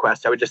advice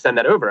request, I would just send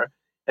that over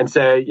and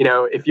say,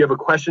 if you have a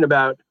question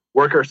about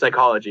worker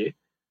psychology,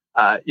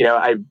 I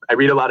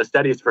read a lot of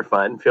studies for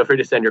fun. Feel free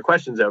to send your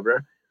questions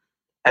over.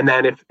 And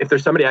then if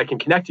there's somebody I can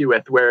connect you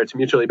with where it's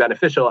mutually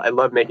beneficial, I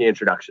love making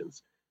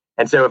introductions.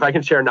 And so if I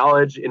can share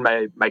knowledge in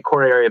my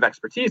core area of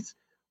expertise,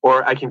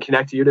 or I can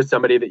connect you to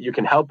somebody that you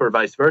can help, or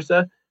vice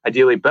versa,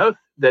 ideally both,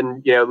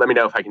 then let me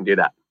know if I can do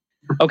that.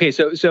 Okay,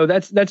 so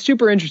that's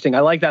super interesting. I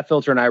like that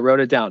filter, and I wrote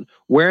it down.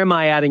 Where am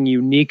I adding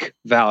unique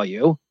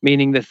value?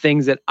 Meaning the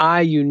things that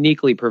I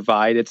uniquely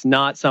provide. It's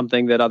not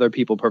something that other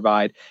people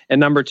provide. And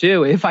number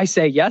two, if I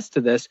say yes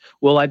to this,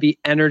 will I be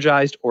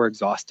energized or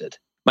exhausted?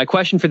 My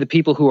question for the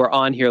people who are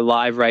on here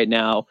live right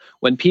now,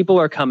 when people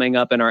are coming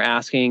up and are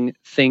asking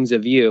things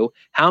of you,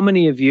 how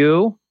many of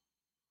you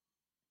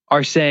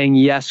are saying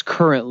yes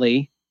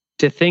currently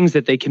to things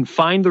that they can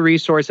find the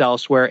resource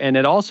elsewhere, and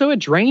it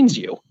drains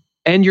you?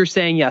 And you're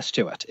saying yes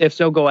to it. If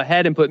so, go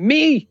ahead and put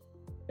me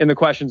in the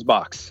questions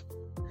box.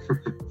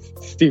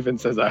 Stephen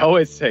says, I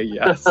always say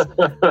yes.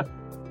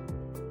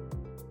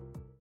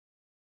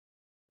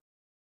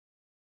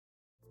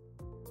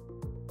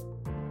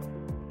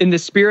 In the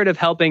spirit of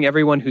helping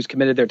everyone who's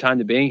committed their time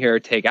to being here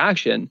take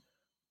action,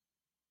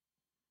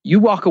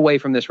 you walk away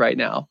from this right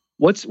now.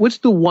 What's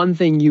the one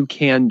thing you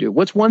can do?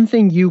 What's one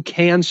thing you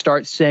can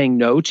start saying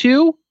no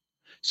to,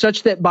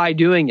 such that by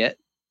doing it,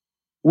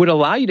 would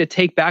allow you to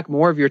take back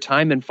more of your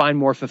time and find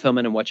more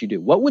fulfillment in what you do?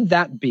 What would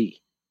that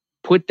be?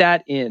 Put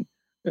that in.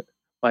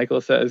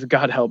 Michael says,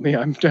 God help me,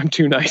 I'm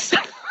too nice.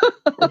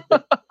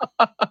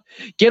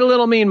 Get a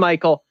little mean,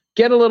 Michael.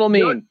 Get a little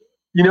mean.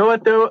 You know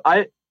what, though?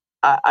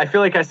 I feel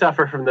like I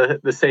suffer from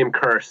the same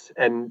curse.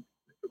 And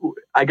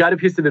I got a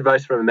piece of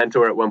advice from a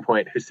mentor at one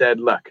point who said,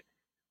 look,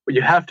 what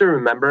you have to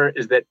remember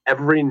is that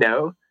every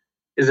no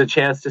is a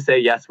chance to say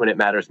yes when it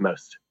matters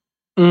most.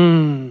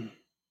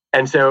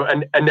 And so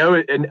a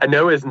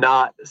no is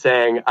not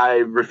saying I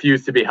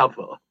refuse to be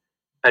helpful.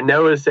 A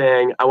no is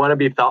saying I want to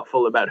be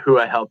thoughtful about who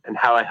I help and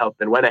how I help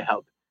and when I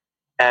help.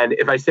 And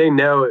if I say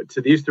no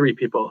to these three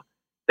people,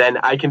 then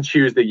I can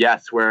choose the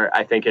yes where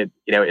I think it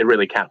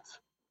really counts.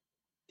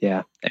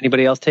 Yeah.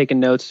 Anybody else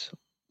taking notes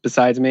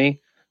besides me?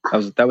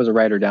 That was a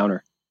writer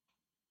downer.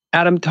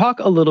 Adam, talk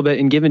a little bit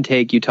in Give and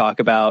Take. You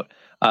talk about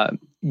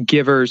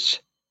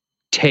givers,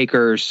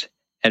 takers,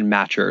 and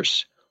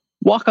matchers.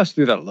 Walk us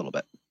through that a little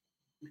bit.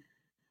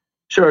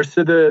 Sure.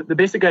 So the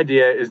basic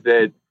idea is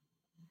that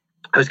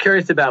I was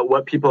curious about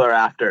what people are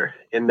after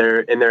in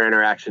their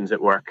interactions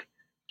at work.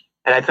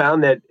 And I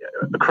found that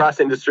across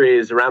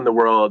industries around the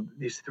world,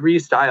 these three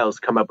styles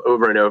come up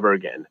over and over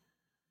again.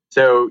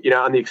 So,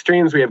 on the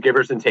extremes, we have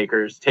givers and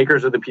takers.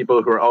 Takers are the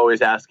people who are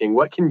always asking,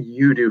 what can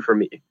you do for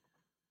me?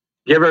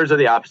 Givers are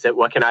the opposite.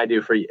 What can I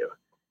do for you?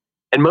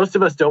 And most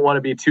of us don't want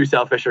to be too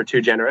selfish or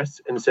too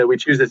generous. And so we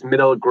choose this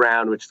middle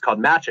ground, which is called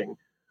matching,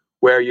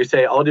 where you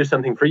say, I'll do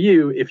something for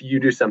you if you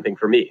do something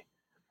for me.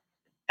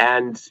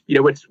 And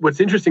what's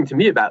interesting to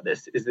me about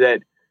this is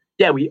that,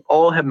 yeah, we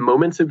all have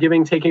moments of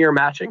giving, taking, or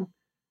matching,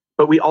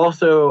 but we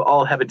also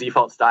all have a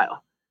default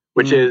style,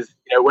 which is,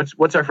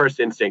 what's our first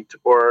instinct,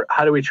 or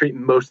how do we treat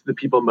most of the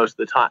people most of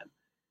the time?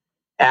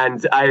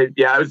 And I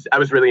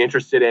was really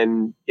interested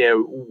in,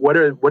 what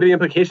are the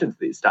implications of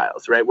these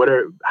styles, right?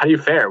 How do you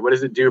fare? What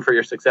does it do for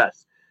your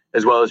success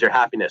as well as your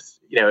happiness?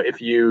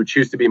 If you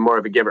choose to be more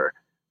of a giver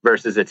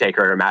versus a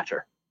taker or a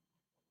matcher.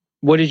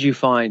 What did you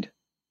find?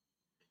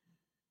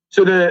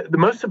 So the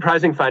most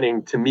surprising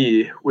finding to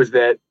me was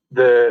that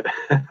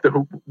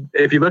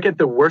if you look at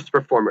the worst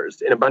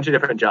performers in a bunch of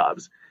different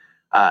jobs,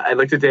 I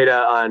looked at data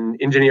on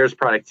engineers'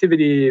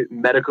 productivity,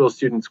 medical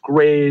students'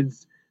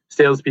 grades,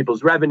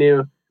 salespeople's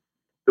revenue.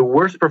 The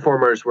worst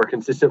performers were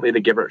consistently the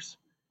givers.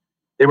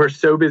 They were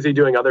so busy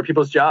doing other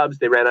people's jobs,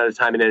 they ran out of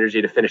time and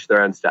energy to finish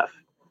their own stuff.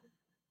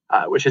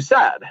 Which is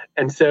sad.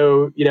 And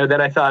so, then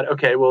I thought,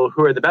 okay, well,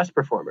 who are the best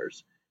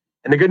performers?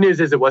 And the good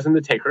news is it wasn't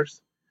the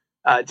takers.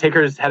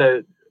 Takers had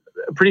a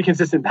pretty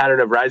consistent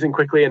pattern of rising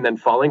quickly and then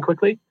falling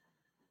quickly.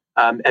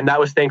 And that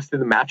was thanks to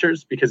the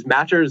matchers, because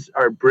matchers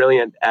are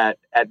brilliant at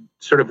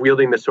sort of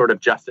wielding the sword of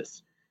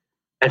justice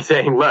and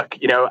saying, look,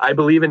 I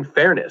believe in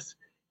fairness.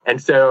 And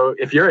so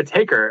if you're a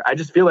taker, I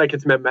just feel like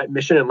it's my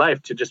mission in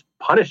life to just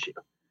punish you.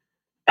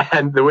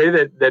 And the way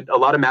that a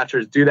lot of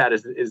matchers do that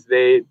is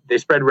they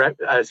spread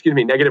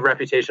negative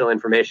reputational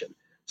information.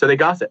 So they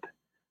gossip,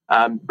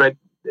 but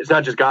it's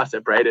not just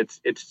gossip, right?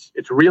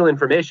 It's real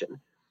information,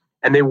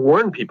 and they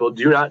warn people,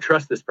 do not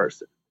trust this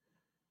person,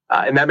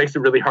 and that makes it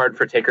really hard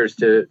for takers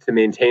to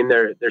maintain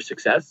their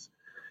success.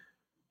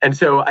 And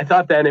so I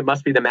thought then it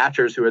must be the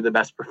matchers who are the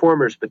best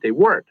performers, but they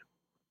weren't.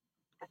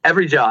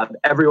 Every job,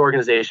 every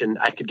organization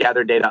I could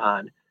gather data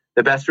on,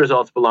 the best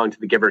results belong to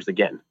the givers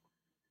again.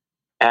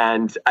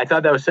 And I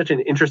thought that was such an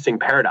interesting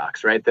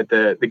paradox, right? That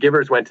the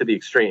givers went to the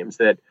extremes,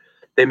 that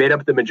they made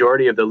up the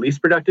majority of the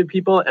least productive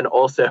people and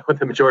also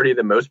the majority of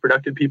the most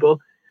productive people.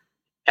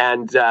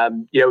 And,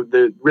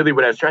 really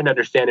what I was trying to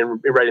understand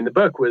in writing the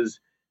book was,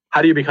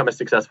 how do you become a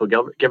successful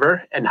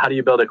giver, and how do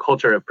you build a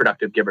culture of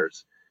productive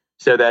givers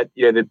so that,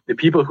 the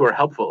people who are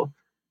helpful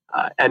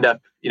end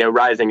up,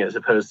 rising as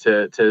opposed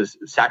to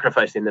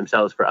sacrificing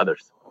themselves for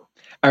others.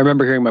 I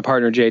remember hearing my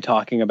partner Jay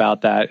talking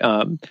about that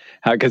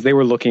because they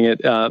were looking at,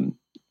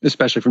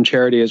 especially from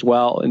charity as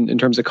well, in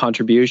terms of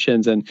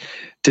contributions, and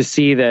to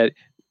see that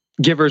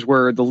givers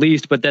were the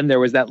least, but then there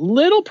was that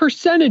little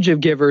percentage of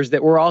givers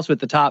that were also at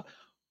the top.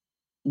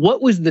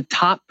 What was the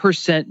top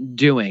percent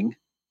doing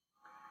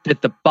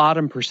that the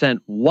bottom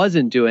percent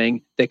wasn't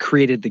doing that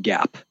created the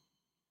gap?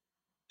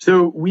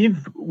 So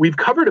we've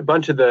covered a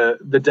bunch of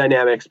the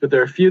dynamics, but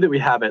there are a few that we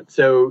haven't.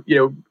 So,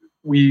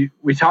 we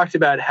talked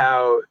about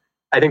how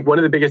I think one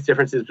of the biggest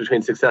differences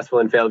between successful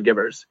and failed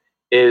givers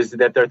is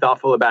that they're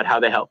thoughtful about how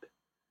they help.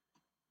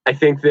 I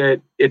think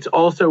that it's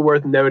also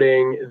worth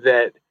noting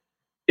that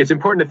it's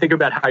important to think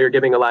about how your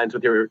giving aligns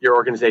with your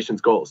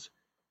organization's goals.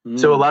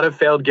 So a lot of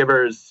failed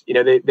givers,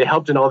 they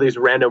helped in all these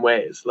random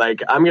ways.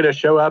 Like, I'm going to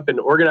show up and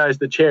organize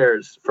the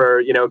chairs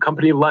for,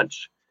 company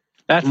lunch.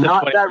 That's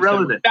not that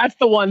relevant. That's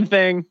the one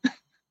thing.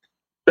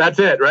 That's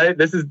it, right?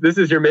 This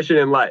is your mission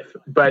in life.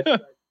 But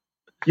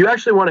you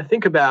actually want to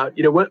think about,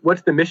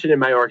 what's the mission in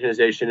my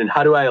organization, and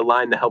how do I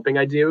align the helping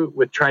I do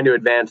with trying to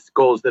advance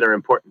goals that are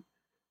important?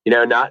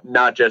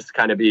 Not just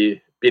kind of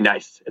be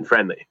nice and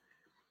friendly.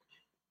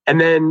 And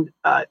then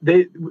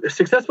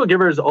successful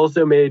givers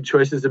also made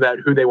choices about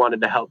who they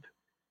wanted to help.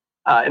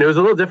 And it was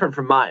a little different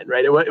from mine,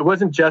 right? It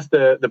wasn't just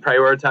the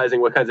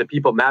prioritizing what kinds of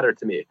people matter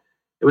to me.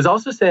 It was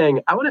also saying,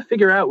 I want to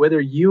figure out whether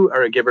you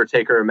are a giver,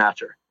 taker, or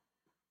matcher.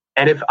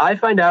 And if I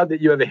find out that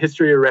you have a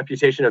history or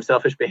reputation of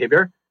selfish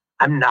behavior,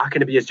 I'm not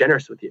going to be as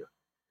generous with you.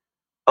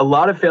 A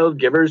lot of failed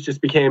givers just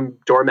became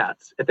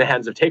doormats at the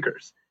hands of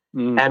takers.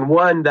 And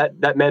one,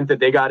 that meant that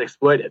they got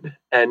exploited,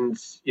 and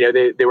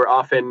they were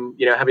often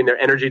having their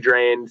energy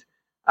drained.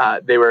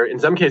 They were in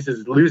some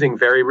cases losing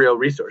very real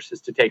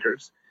resources to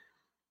takers.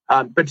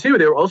 But two,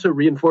 they were also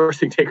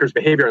reinforcing takers'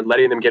 behavior and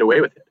letting them get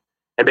away with it,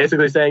 and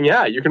basically saying,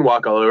 "Yeah, you can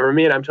walk all over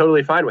me, and I'm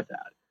totally fine with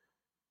that."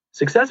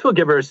 Successful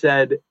givers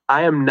said,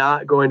 "I am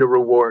not going to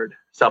reward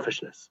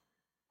selfishness,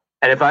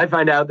 and if I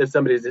find out that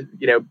somebody's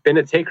been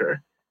a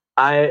taker,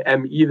 I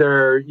am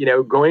either,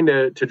 going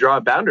to draw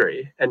a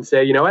boundary and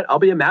say, you know what, I'll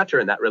be a matcher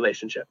in that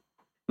relationship.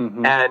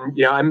 Mm-hmm.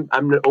 And,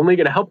 I'm only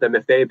going to help them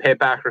if they pay it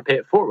back or pay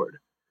it forward.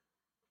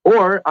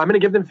 Or I'm going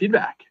to give them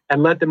feedback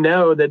and let them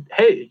know that,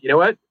 hey, you know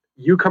what,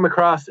 you come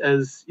across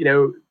as,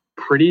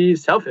 pretty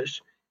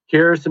selfish.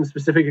 Here are some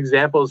specific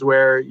examples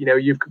where,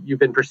 you've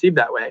been perceived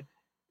that way.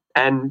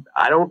 And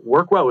I don't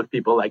work well with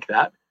people like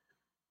that.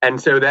 And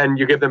so then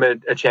you give them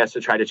a chance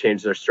to try to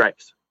change their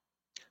stripes.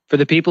 For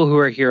the people who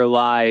are here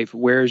live,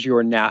 where's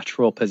your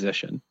natural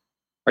position?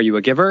 Are you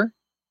a giver?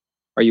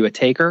 Are you a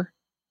taker?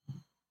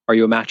 Are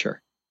you a matcher?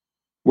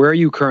 Where are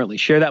you currently?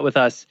 Share that with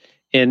us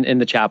in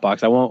the chat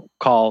box. I won't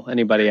call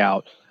anybody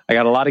out. I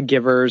got a lot of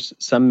givers,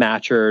 some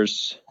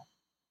matchers.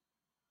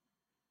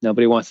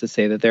 Nobody wants to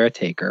say that they're a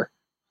taker.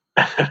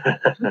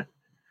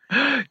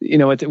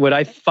 What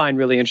I find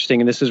really interesting,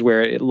 and this is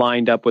where it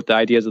lined up with the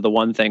ideas of the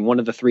one thing. One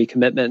of the three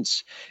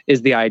commitments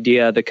is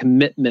the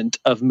commitment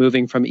of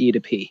moving from E to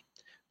P,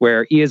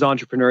 where E is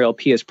entrepreneurial,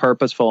 P is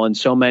purposeful. And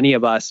so many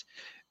of us,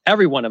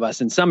 every one of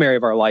us in some area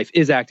of our life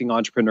is acting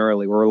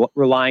entrepreneurially. We're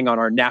relying on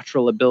our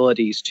natural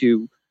abilities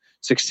to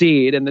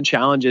succeed. And the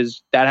challenge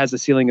is that has a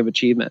ceiling of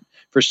achievement.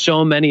 For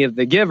so many of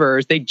the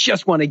givers, they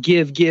just want to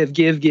give.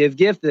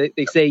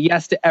 They say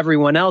yes to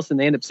everyone else and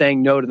they end up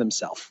saying no to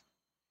themselves.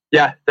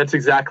 Yeah, that's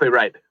exactly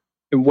right.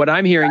 And what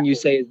I'm hearing you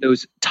say is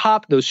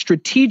those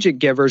strategic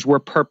givers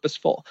were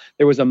purposeful.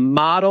 There was a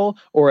model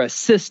or a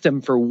system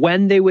for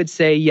when they would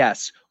say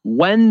yes,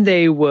 when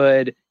they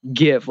would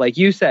give. Like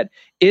you said,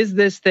 is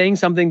this thing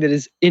something that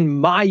is in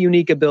my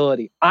unique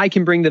ability? I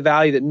can bring the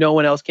value that no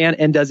one else can.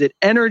 And does it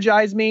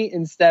energize me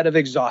instead of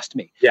exhaust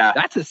me? Yeah.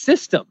 That's a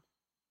system.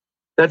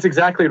 That's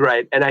exactly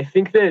right. And I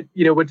think that,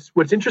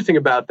 what's interesting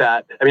about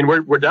that, I mean,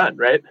 we're done,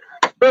 right?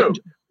 Boom.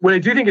 What I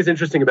do think is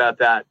interesting about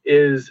that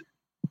is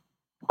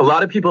a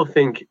lot of people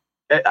think,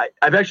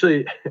 I've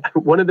actually,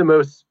 one of the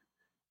most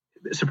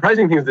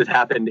surprising things that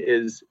happened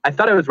is I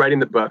thought I was writing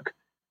the book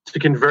to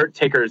convert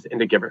takers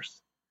into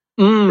givers,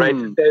 right?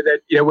 To say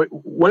that,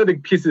 one of the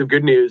pieces of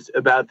good news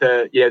about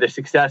the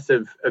success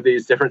of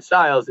these different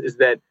styles is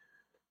that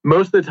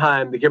most of the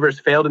time the givers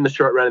failed in the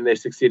short run and they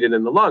succeeded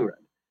in the long run.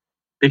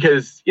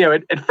 Because,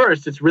 at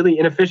first it's really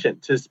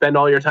inefficient to spend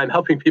all your time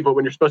helping people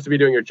when you're supposed to be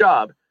doing your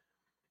job.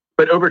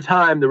 But over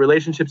time, the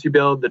relationships you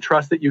build, the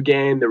trust that you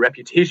gain, the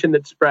reputation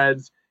that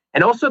spreads,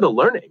 and also the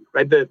learning,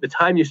 right? The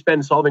time you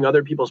spend solving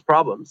other people's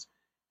problems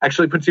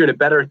actually puts you in a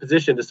better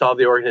position to solve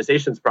the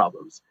organization's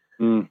problems.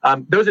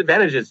 those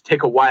advantages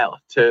take a while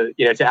to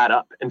add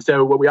up. And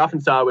so what we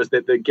often saw was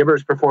that the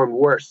givers performed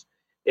worse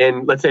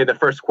in, let's say, the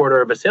first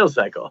quarter of a sales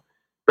cycle.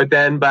 But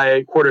then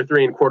by quarter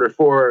 3 and quarter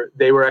 4,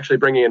 they were actually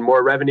bringing in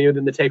more revenue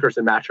than the takers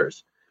and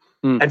matchers.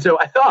 And so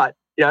I thought,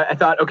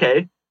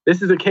 okay,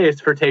 this is a case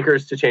for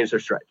takers to change their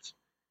stripes.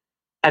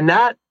 And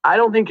that, I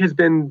don't think, has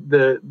been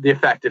the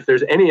effect, if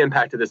there's any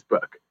impact of this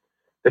book.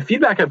 The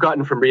feedback I've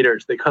gotten from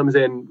readers that comes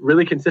in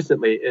really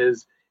consistently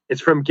is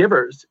it's from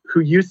givers who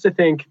used to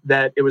think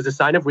that it was a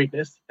sign of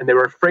weakness and they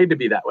were afraid to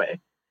be that way.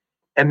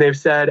 And they've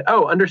said,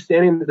 oh,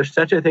 understanding that there's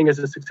such a thing as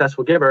a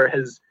successful giver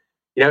has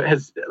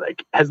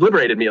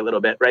liberated me a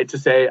little bit, right? To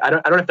say, I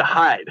don't have to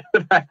hide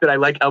the fact that I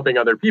like helping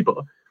other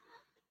people.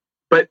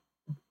 But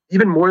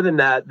even more than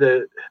that,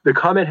 the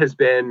comment has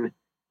been,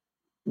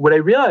 what I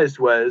realized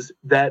was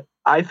that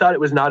I thought it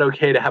was not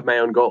okay to have my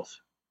own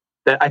goals.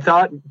 That I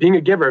thought being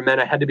a giver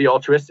meant I had to be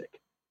altruistic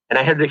and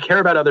I had to care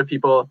about other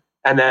people.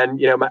 And then,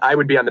 I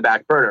would be on the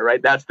back burner,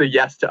 right? That's the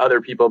yes to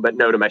other people, but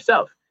no to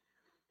myself.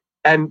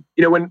 And,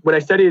 when I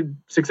studied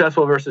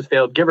successful versus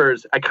failed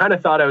givers, I kind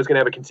of thought I was going to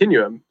have a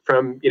continuum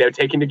from,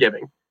 taking to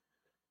giving.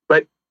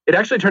 But it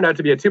actually turned out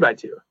to be a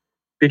 2x2,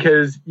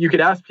 because you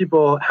could ask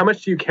people, how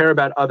much do you care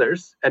about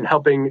others and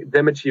helping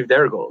them achieve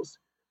their goals?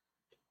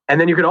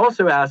 And then you could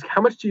also ask,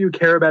 how much do you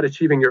care about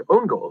achieving your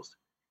own goals?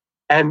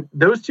 And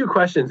those two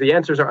questions, the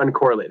answers are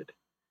uncorrelated.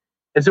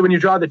 And so when you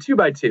draw the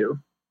 2x2,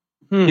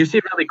 you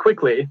see really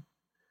quickly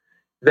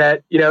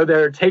that,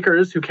 there are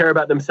takers who care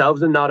about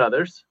themselves and not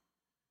others.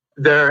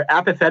 There are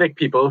apathetic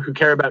people who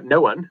care about no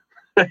one.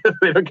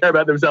 They don't care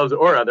about themselves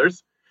or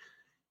others.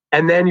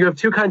 And then you have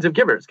two kinds of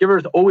givers.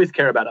 Givers always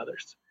care about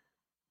others.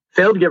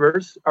 Failed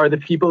givers are the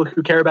people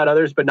who care about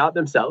others but not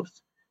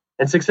themselves.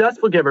 And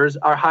successful givers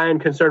are high in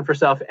concern for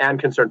self and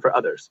concern for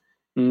others.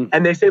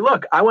 And they say,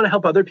 look, I want to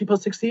help other people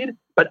succeed,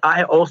 but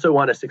I also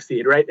want to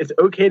succeed, right? It's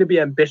okay to be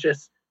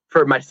ambitious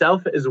for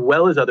myself as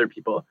well as other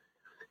people.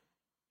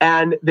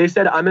 And they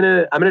said, I'm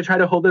gonna try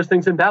to hold those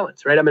things in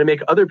balance, right? I'm gonna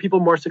make other people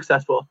more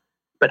successful,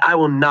 but I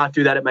will not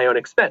do that at my own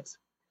expense.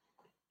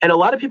 And a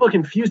lot of people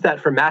confuse that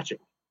for matching.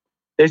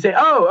 They say,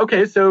 oh,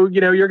 okay, so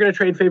you're gonna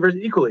trade favors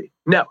equally.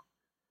 No.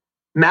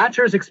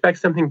 Matchers expect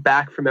something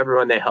back from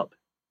everyone they help.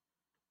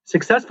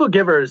 Successful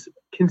givers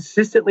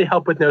consistently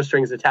help with no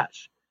strings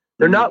attached.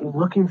 They're not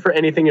looking for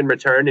anything in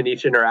return in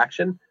each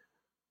interaction,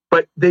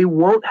 but they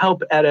won't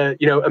help at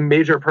a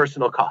major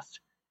personal cost.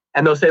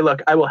 And they'll say,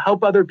 look, I will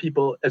help other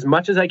people as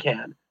much as I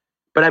can,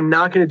 but I'm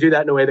not going to do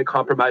that in a way that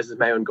compromises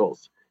my own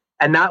goals.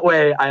 And that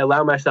way I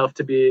allow myself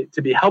to be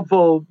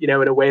helpful, in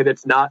a way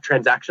that's not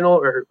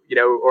transactional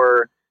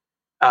or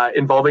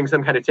involving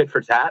some kind of tit for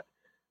tat.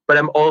 But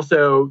I'm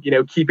also,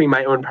 keeping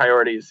my own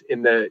priorities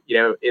in the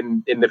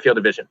field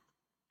of vision.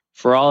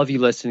 For all of you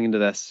listening to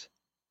this,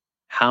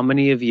 how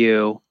many of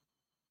you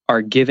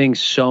are giving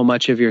so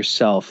much of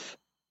yourself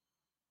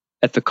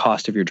at the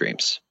cost of your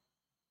dreams?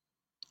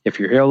 If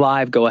you're here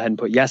live, go ahead and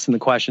put yes in the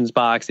questions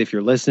box. If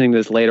you're listening to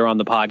this later on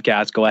the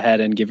podcast, go ahead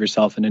and give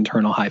yourself an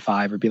internal high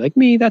five or be like,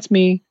 me, that's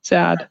me,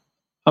 sad.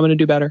 I'm going to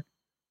do better.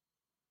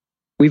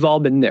 We've all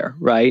been there,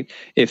 right?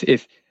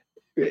 If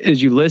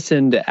as you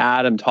listen to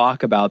Adam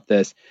talk about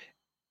this,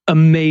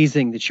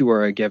 amazing that you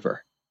are a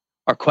giver.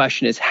 Our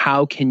question is,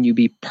 how can you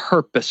be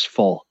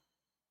purposeful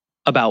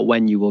about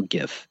when you will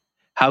give?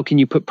 How can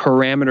you put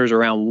parameters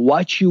around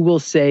what you will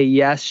say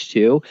yes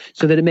to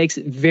so that it makes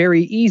it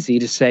very easy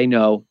to say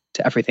no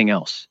to everything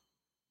else?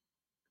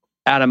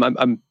 Adam,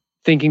 I'm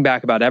thinking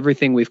back about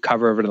everything we've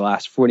covered over the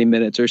last 40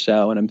 minutes or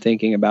so, and I'm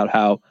thinking about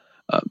how,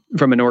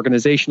 from an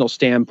organizational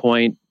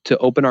standpoint, to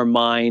open our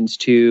minds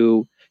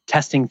to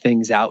testing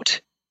things out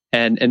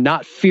and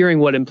not fearing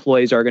what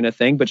employees are going to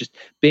think, but just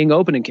being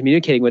open and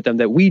communicating with them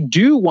that we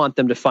do want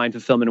them to find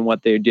fulfillment in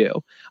what they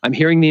do. I'm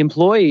hearing the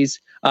employees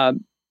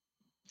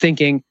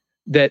thinking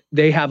that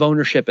they have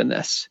ownership in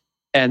this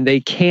and they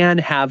can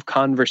have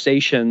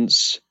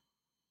conversations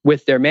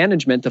with their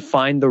management to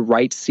find the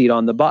right seat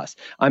on the bus.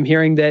 I'm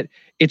hearing that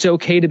it's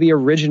okay to be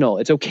original.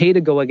 It's okay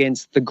to go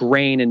against the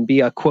grain and be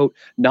a, quote,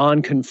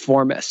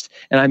 nonconformist.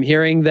 And I'm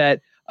hearing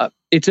that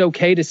it's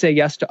okay to say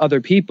yes to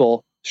other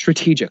people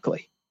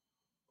strategically.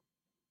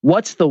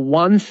 What's the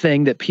one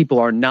thing that people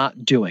are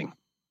not doing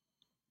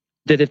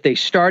that if they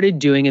started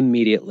doing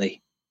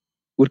immediately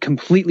would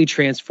completely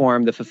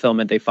transform the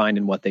fulfillment they find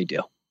in what they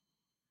do?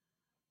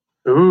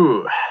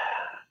 Ooh,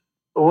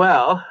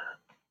 well,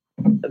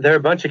 there are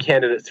a bunch of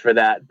candidates for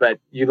that, but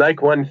you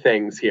like one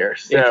things here.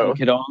 So if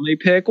you could only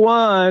pick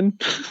one.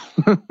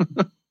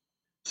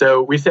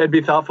 So we said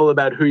be thoughtful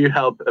about who you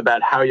help,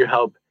 about how you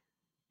help.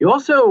 You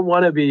also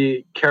want to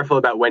be careful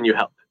about when you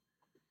help.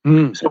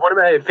 So one of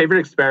my favorite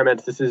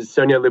experiments, this is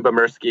Sonia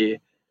Lyubomirsky,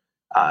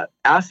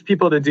 asked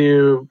people to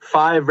do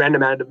 5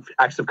 random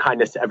acts of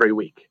kindness every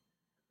week.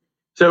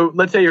 So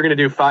let's say you're going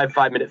to do 5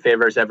 5-minute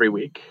favors every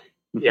week.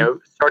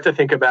 Start to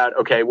think about,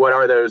 okay, what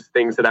are those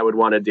things that I would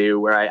want to do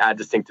where I add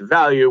distinctive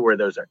value, where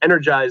those are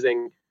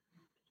energizing?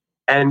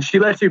 And she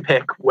lets you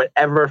pick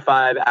whatever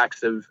 5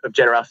 acts of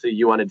generosity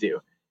you want to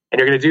do. And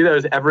you're going to do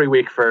those every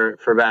week for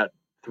about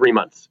 3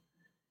 months.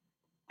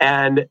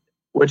 And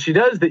what she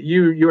does that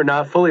you are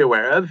not fully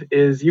aware of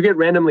is you get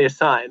randomly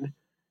assigned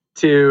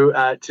to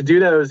do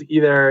those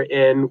either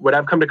in what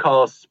I've come to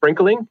call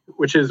sprinkling,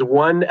 which is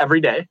one every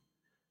day.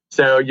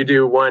 So you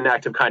do one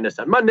act of kindness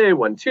on Monday,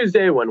 one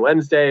Tuesday, one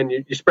Wednesday, and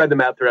you spread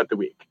them out throughout the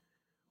week.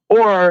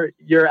 Or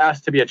you're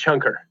asked to be a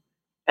chunker,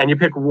 and you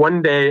pick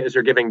one day as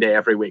your giving day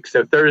every week.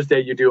 So Thursday,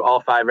 you do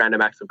all 5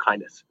 random acts of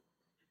kindness.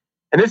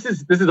 And this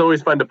is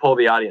always fun to poll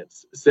the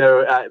audience.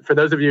 So for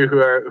those of you who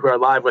are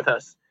live with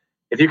us,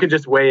 if you could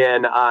just weigh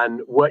in on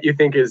what you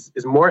think is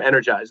more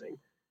energizing,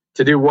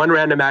 to do one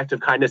random act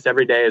of kindness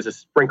every day as a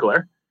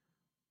sprinkler.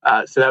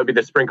 So that would be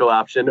the sprinkle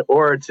option,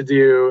 or to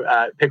do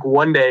pick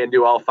one day and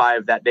do all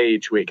 5 that day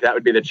each week. That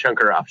would be the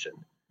chunker option.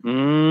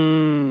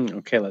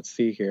 Okay, let's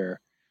see here.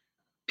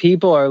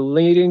 People are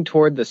leaning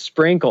toward the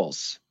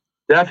sprinkles.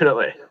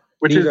 Definitely,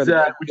 which is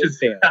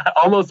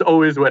almost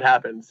always what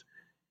happens.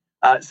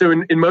 So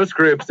in most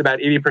groups, about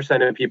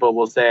 80% of people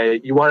will say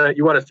you want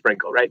to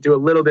sprinkle, right? Do a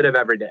little bit of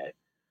every day,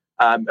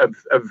 of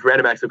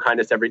random acts of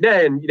kindness every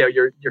day, and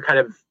you're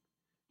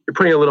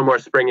putting a little more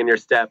spring in your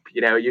step.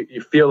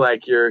 You feel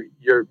like you're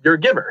a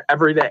giver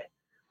every day.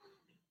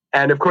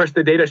 And of course,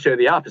 the data show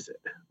the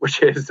opposite,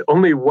 which is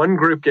only one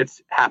group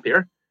gets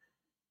happier,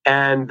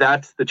 and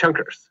that's the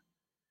chunkers.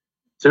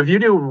 So if you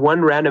do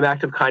one random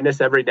act of kindness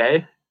every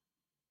day,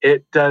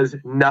 it does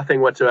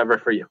nothing whatsoever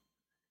for you.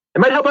 It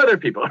might help other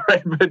people,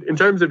 right? But in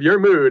terms of your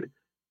mood,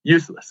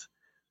 useless.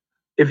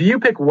 If you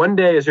pick one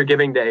day as your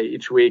giving day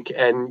each week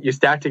and you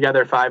stack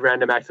together 5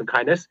 random acts of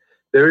kindness,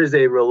 there is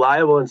a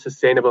reliable and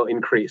sustainable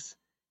increase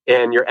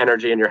in your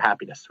energy and your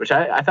happiness, which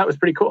I thought was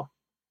pretty cool.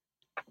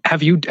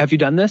 Have you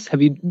done this?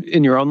 Have you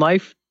in your own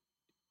life?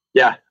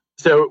 Yeah.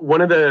 So one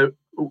of the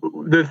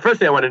first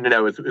thing I wanted to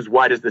know is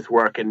why does this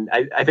work? And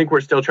I think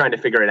we're still trying to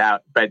figure it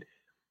out. But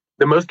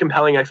the most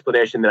compelling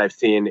explanation that I've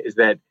seen is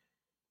that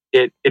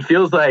it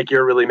feels like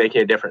you're really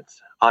making a difference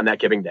on that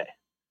giving day.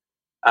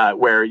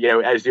 Where,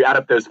 as you add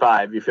up those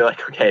 5, you feel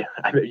like, okay,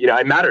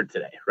 I mattered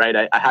today, right?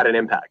 I had an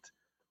impact.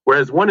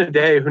 Whereas one a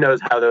day, who knows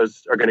how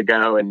those are going to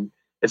go. And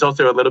it's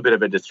also a little bit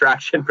of a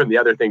distraction from the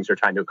other things you're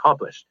trying to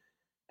accomplish.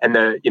 And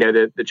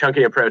the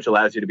chunking approach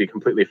allows you to be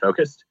completely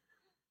focused.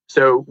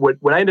 So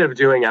what I ended up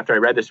doing after I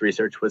read this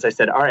research was I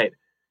said, all right,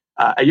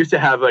 I used to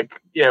have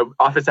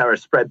office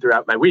hours spread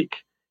throughout my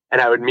week,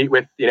 and I would meet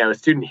with, a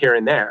student here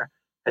and there.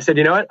 I said,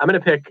 you know what, I'm going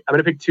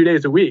to pick 2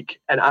 days a week,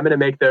 and I'm going to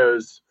make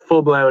those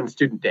full-blown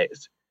student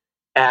days.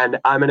 And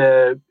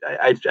I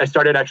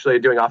started actually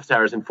doing office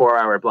hours in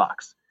 4-hour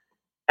blocks.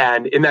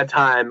 And in that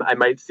time, I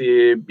might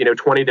see,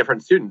 20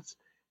 different students.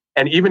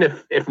 And even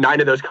if 9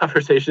 of those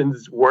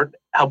conversations weren't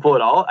helpful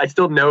at all, I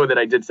still know that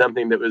I did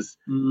something that was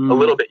a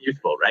little bit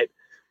useful, right?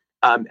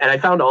 And I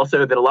found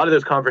also that a lot of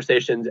those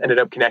conversations ended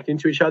up connecting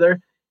to each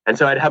other. And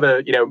so I'd have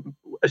a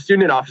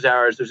student in office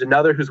hours, there's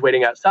another who's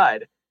waiting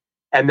outside.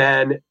 And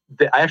then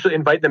I actually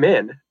invite them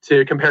in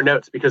to compare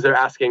notes because they're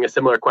asking a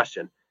similar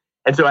question.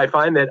 And so I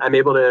find that I'm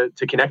able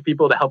to connect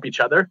people to help each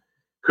other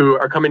who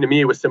are coming to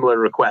me with similar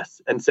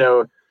requests. And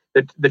so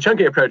the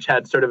chunking approach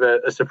had sort of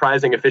a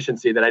surprising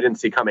efficiency that I didn't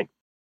see coming.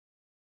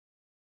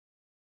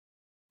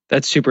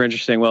 That's super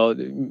interesting. Well,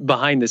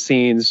 behind the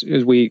scenes,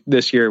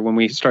 this year when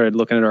we started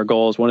looking at our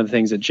goals, one of the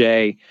things that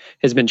Jay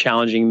has been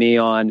challenging me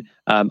on,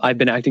 I've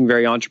been acting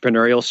very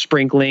entrepreneurial,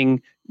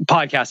 sprinkling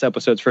podcast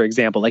episodes, for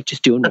example, like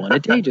just doing one a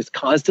day, just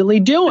constantly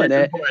doing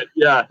it.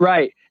 Yeah.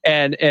 Right.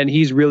 And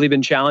he's really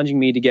been challenging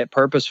me to get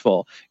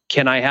purposeful.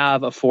 Can I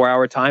have a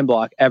 4-hour time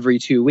block every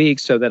 2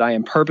 weeks so that I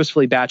am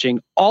purposefully batching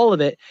all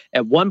of it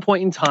at one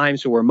point in time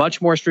so we're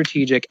much more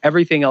strategic,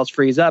 everything else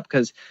frees up?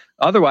 Because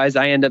otherwise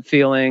I end up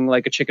feeling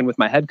like a chicken with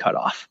my head cut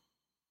off.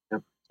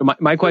 Yep. So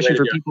my question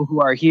for people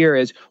who are here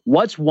is,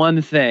 what's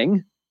one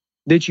thing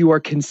that you are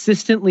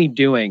consistently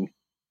doing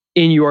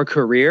in your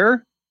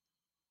career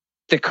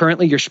that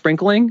currently you're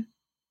sprinkling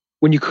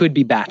when you could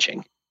be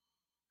batching?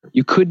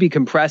 You could be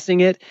compressing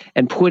it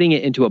and putting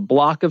it into a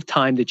block of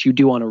time that you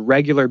do on a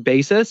regular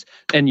basis,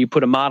 and you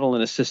put a model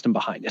and a system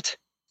behind it.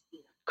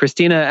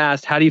 Christina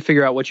asked, how do you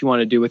figure out what you want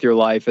to do with your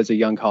life as a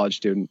young college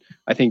student?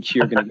 I think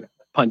you're going to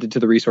punt it to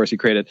the resource you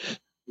created.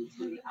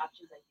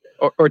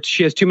 Or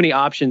she has too many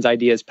options,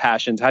 ideas,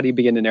 passions. How do you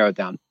begin to narrow it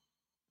down?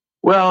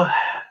 Well,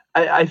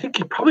 I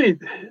think probably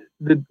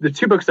the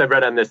 2 books I've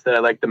read on this that I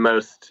like the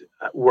most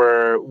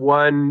were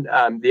one,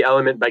 The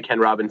Element by Ken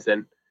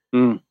Robinson,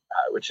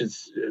 which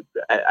is,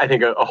 I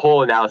think, a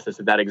whole analysis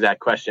of that exact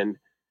question.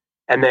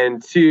 And then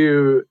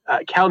 2,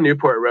 Cal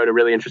Newport wrote a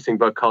really interesting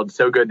book called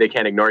So Good They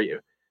Can't Ignore You,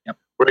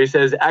 where he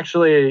says,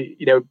 actually,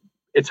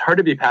 it's hard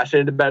to be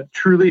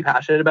truly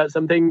passionate about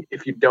something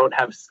if you don't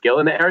have skill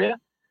in the area.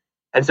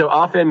 And so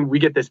often we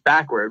get this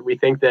backward. We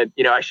think that,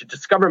 I should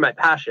discover my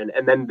passion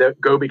and then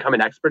go become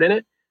an expert in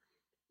it.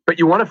 But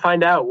you want to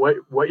find out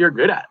what you're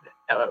good at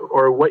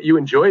or what you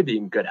enjoy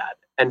being good at.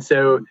 And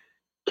so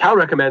Cal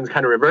recommends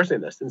kind of reversing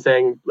this and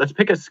saying, let's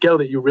pick a skill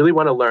that you really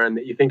want to learn,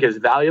 that you think is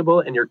valuable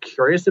and you're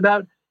curious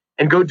about,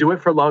 and go do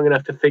it for long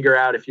enough to figure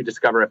out if you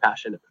discover a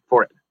passion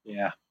for it.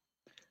 Yeah.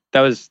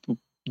 That was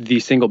the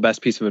single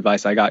best piece of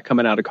advice I got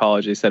coming out of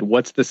college. They said,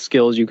 what's the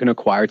skills you can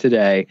acquire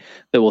today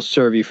that will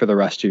serve you for the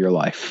rest of your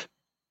life?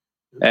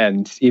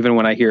 And even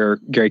when I hear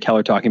Gary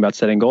Keller talking about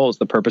setting goals,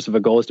 the purpose of a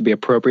goal is to be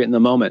appropriate in the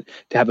moment,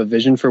 to have a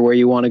vision for where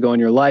you want to go in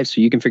your life so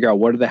you can figure out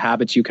what are the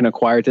habits you can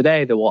acquire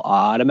today that will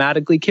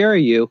automatically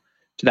carry you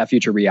to that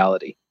future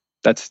reality.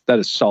 That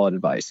is solid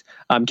advice.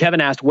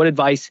 Kevin asked, what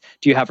advice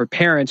do you have for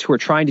parents who are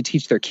trying to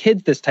teach their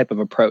kids this type of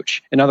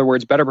approach? In other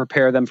words, better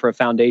prepare them for a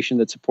foundation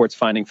that supports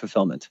finding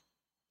fulfillment.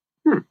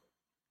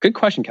 Good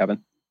question,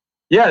 Kevin.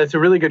 Yeah, that's a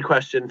really good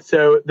question.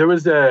 So there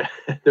was a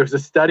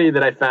study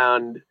that I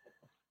found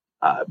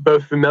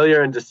both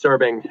familiar and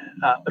disturbing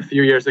a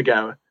few years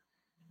ago.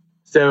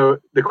 So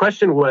the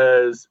question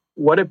was,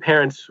 what do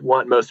parents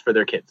want most for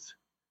their kids?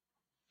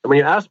 And when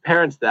you ask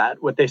parents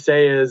that, what they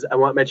say is, I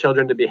want my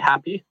children to be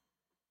happy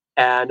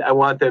and I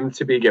want them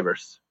to be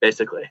givers,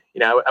 basically.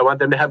 I want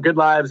them to have good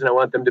lives and I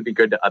want them to be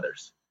good to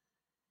others.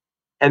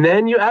 And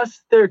then you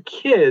ask their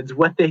kids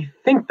what they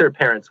think their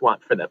parents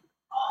want for them.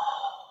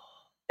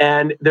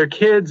 And their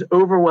kids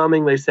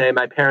overwhelmingly say,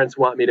 my parents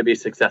want me to be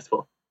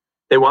successful.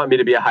 They want me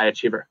to be a high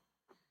achiever.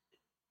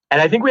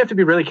 And I think we have to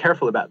be really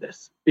careful about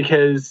this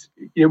because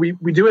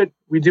we do it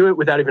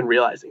without even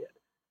realizing it,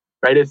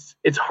 right?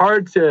 It's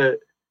hard to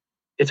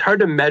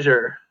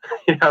measure,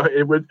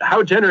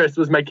 how generous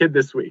was my kid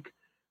this week,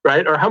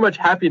 right? Or how much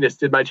happiness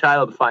did my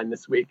child find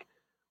this week?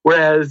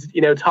 Whereas,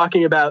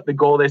 talking about the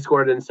goal they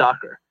scored in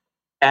soccer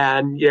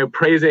and,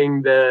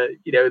 praising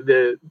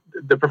the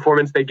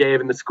performance they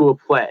gave in the school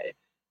play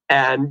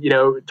and,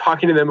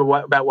 talking to them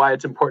about why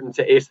it's important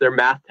to ace their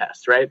math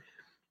test, right?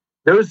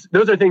 Those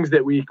are things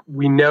that we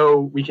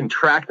know we can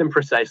track them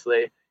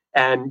precisely.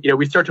 And,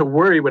 we start to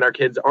worry when our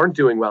kids aren't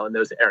doing well in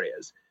those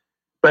areas.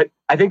 But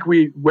I think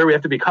where we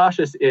have to be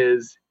cautious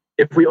is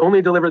if we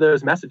only deliver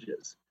those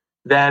messages,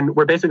 then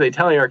we're basically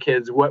telling our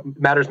kids what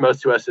matters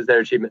most to us is their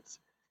achievements.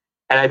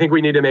 And I think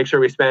we need to make sure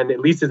we spend at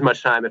least as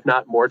much time, if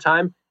not more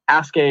time,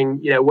 asking,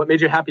 what made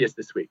you happiest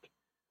this week?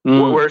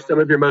 What were some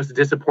of your most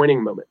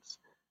disappointing moments?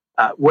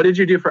 What did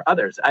you do for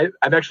others?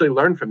 I've actually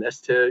learned from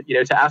this to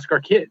ask our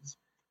kids,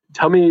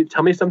 tell me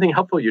something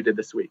helpful you did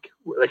this week.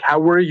 Like, how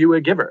were you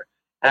a giver?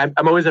 And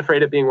I'm always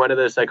afraid of being one of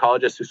those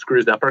psychologists who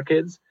screws up our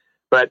kids.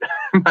 But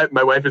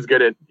my wife is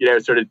good at,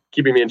 sort of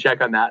keeping me in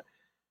check on that.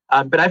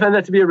 But I find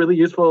that to be a really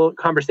useful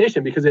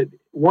conversation because it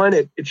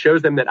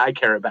shows them that I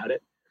care about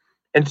it.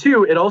 And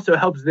two, it also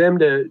helps them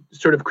to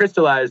sort of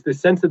crystallize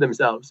this sense of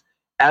themselves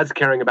as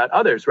caring about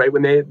others, right?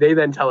 When they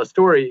then tell a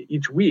story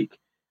each week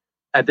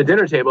at the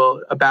dinner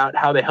table about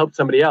how they helped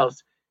somebody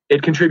else,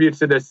 it contributes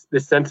to this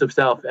sense of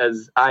self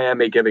as I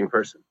am a giving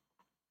person.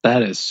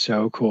 That is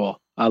so cool.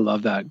 I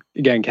love that.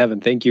 Again, Kevin,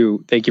 thank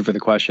you for the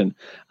question.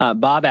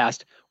 Bob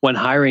asked, when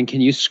hiring,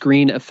 can you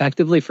screen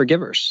effectively for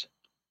givers?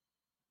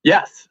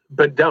 Yes,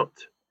 but don't.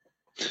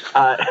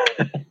 Yeah,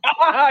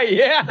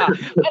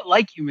 I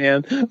like you,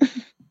 man.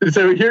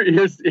 So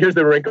here's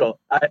the wrinkle.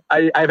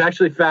 I've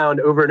actually found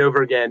over and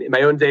over again in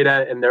my own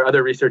data, and there are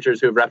other researchers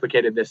who have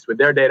replicated this with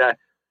their data,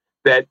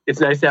 that it's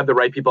nice to have the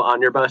right people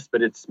on your bus,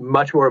 but it's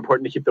much more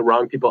important to keep the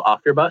wrong people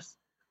off your bus.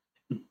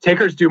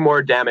 Takers do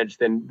more damage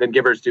than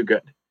givers do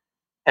good.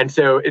 And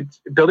so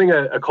it's building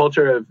a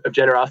culture of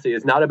generosity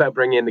is not about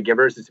bringing in the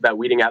givers, it's about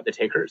weeding out the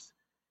takers.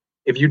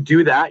 If you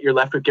do that, you're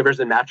left with givers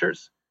and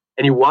matchers.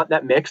 And you want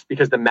that mix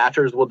because the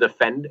matchers will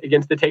defend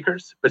against the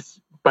takers.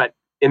 But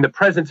in the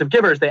presence of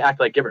givers, they act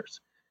like givers.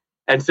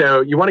 And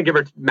so you want a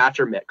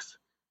giver-matcher mix.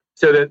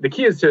 So the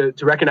key is to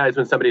recognize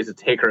when somebody is a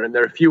taker. And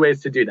there are a few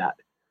ways to do that.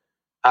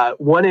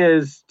 One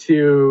is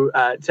to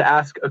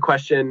ask a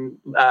question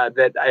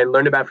that I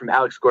learned about from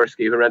Alex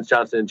Gorski, who runs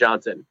Johnson &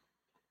 Johnson.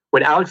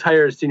 When Alex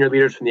hires senior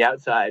leaders from the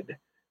outside,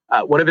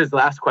 one of his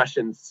last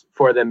questions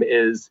for them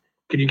is,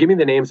 could you give me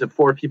the names of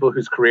 4 people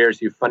whose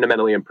careers you've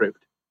fundamentally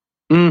improved?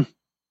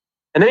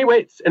 And then he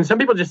waits. And some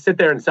people just sit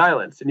there in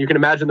silence. And you can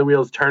imagine the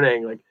wheels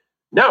turning like,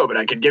 no, but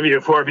I could give you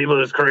 4 people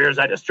whose careers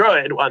I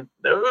destroyed. Want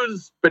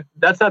those? But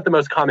that's not the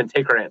most common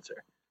taker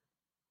answer.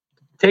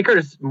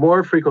 Takers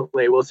more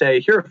frequently will say,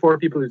 here are 4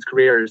 people whose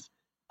careers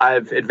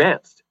I've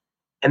advanced.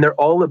 And they're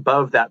all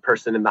above that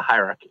person in the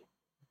hierarchy.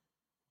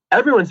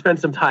 Everyone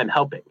spends some time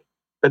helping.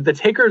 But the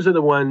takers are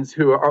the ones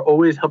who are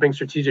always helping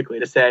strategically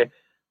to say,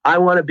 I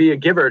want to be a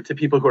giver to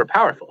people who are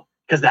powerful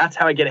because that's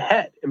how I get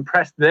ahead,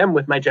 impress them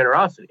with my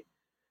generosity.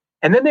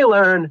 And then they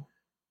learn,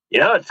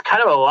 it's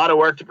kind of a lot of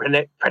work to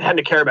pretend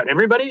to care about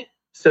everybody.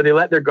 So they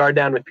let their guard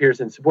down with peers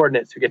and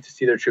subordinates who get to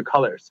see their true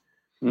colors.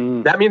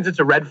 That means it's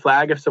a red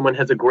flag if someone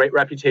has a great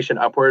reputation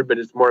upward, but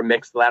it's more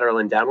mixed lateral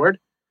and downward.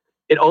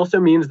 It also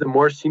means the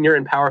more senior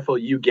and powerful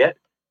you get,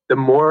 the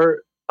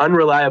more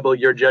unreliable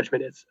your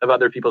judgment is of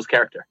other people's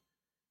character,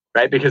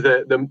 right? Because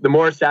the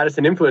more status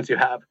and influence you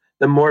have,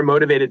 the more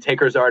motivated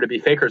takers are to be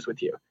fakers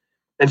with you.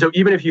 And so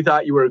even if you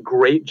thought you were a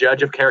great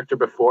judge of character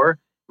before,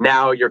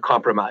 now you're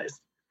compromised.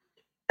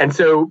 And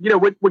so,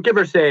 what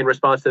givers say in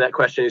response to that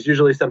question is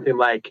usually something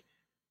like,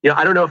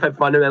 I don't know if I've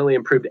fundamentally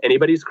improved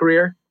anybody's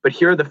career, but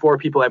here are the 4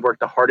 people I've worked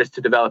the hardest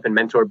to develop and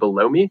mentor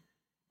below me.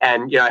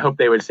 And, I hope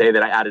they would say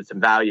that I added some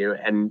value.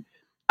 And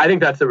I think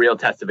that's the real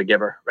test of a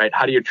giver, right?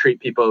 How do you treat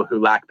people who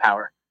lack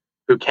power,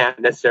 who can't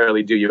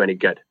necessarily do you any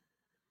good?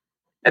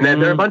 And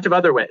then there are a bunch of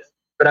other ways,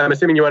 but I'm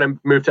assuming you want to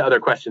move to other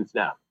questions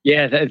now.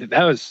 Yeah,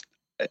 that was,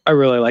 I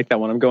really like that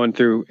one. I'm going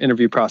through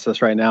interview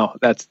process right now.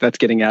 That's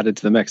getting added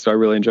to the mix. So I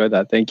really enjoyed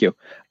that. Thank you.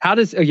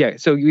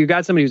 So you've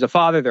got somebody who's a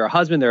father, they're a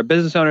husband, they're a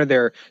business owner,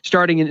 they're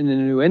starting in a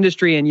new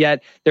industry, and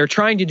yet they're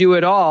trying to do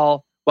it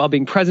all while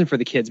being present for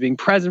the kids, being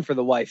present for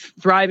the wife,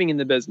 thriving in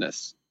the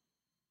business.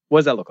 What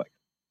does that look like?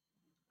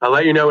 I'll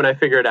let you know when I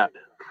figure it out.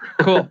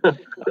 Cool.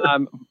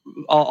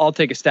 I'll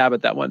take a stab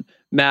at that one.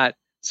 Matt,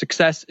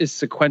 success is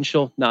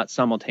sequential, not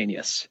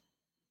simultaneous.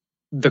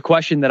 The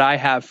question that I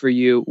have for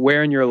you,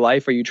 where in your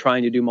life are you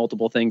trying to do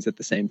multiple things at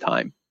the same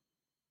time?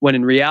 When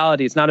in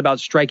reality, it's not about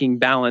striking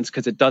balance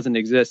because it doesn't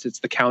exist. It's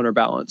the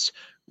counterbalance.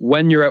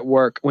 When you're at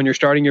work, when you're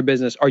starting your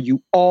business, are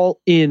you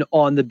all in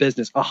on the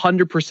business,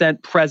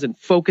 100% present,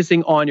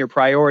 focusing on your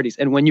priorities?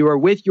 And when you are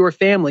with your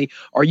family,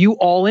 are you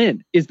all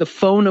in? Is the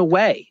phone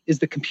away? Is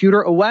the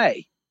computer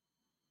away?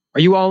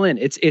 Are you all in?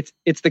 It's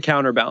the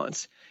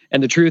counterbalance.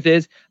 And the truth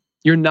is,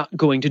 you're not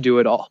going to do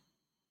it all.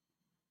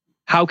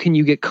 How can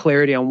you get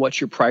clarity on what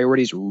your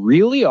priorities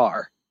really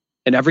are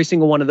in every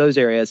single one of those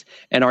areas?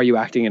 And are you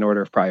acting in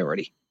order of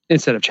priority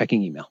instead of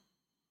checking email?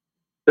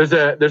 There's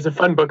a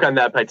fun book on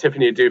that by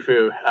Tiffany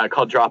Dufu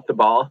called Drop the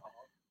Ball,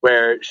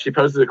 where she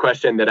poses a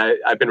question that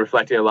I've been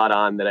reflecting a lot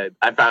on that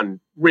I found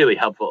really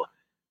helpful.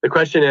 The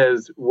question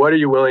is, what are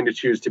you willing to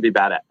choose to be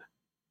bad at?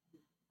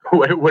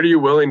 What are you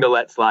willing to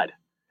let slide?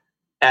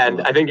 And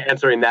I think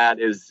answering that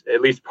is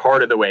at least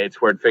part of the way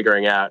toward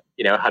figuring out,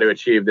 how to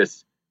achieve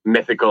this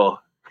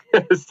mythical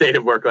state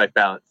of work-life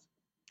balance.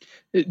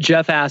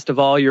 Jeff asked, of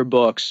all your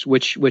books,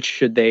 which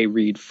should they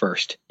read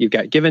first? You've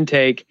got Give and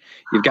Take,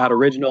 you've got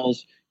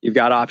Originals, you've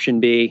got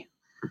Option B.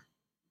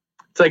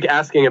 It's like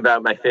asking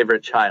about my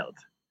favorite child.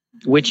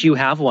 Which you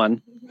have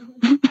one.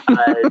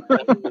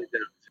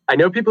 I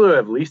know people who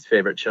have least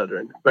favorite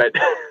children, but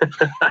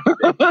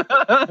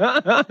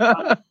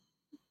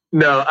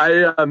no,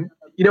 I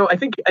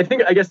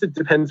guess it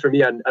depends for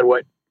me on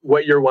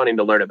what you're wanting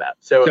to learn about.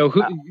 So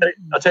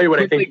I'll tell you what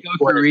I think.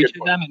 Go through each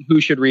of them and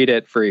who should read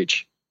it for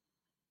each.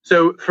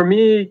 So for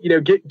me,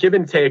 Give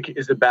and Take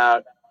is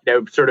about,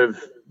 sort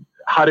of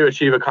how to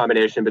achieve a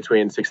combination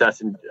between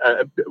success and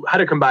how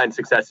to combine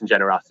success and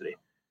generosity.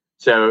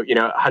 So,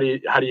 how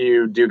do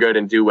you do good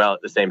and do well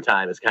at the same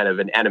time is kind of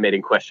an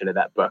animating question of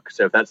that book.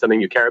 So if that's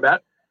something you care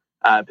about,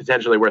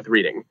 potentially worth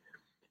reading.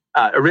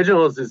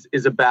 Originals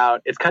is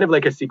about, it's kind of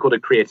like a sequel to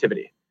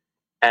Creativity.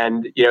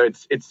 And,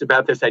 it's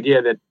about this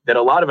idea that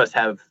a lot of us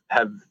have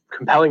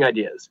compelling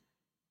ideas.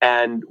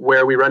 And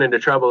where we run into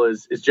trouble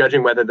is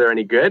judging whether they're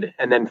any good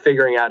and then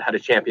figuring out how to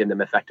champion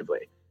them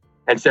effectively.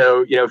 And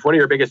so, if one of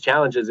your biggest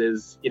challenges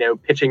is,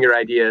 pitching your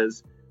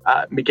ideas,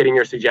 getting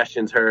your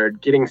suggestions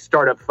heard, getting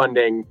startup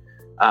funding,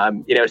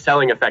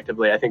 selling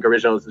effectively, I think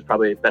Originals is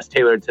probably best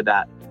tailored to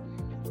that.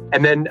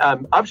 And then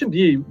Option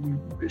B,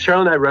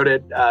 Cheryl and I wrote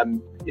it,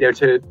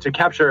 to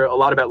capture a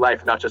lot about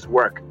life, not just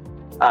work.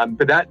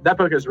 But that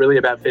book is really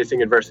about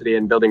facing adversity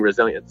and building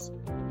resilience.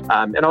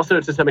 And also,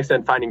 to some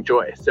extent, finding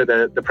joy. So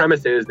the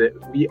premise is that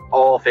we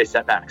all face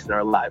setbacks in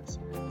our lives.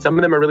 Some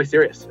of them are really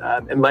serious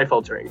and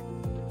life-altering.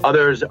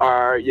 Others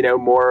are,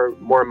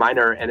 more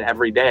minor and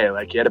everyday,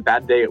 like you had a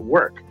bad day at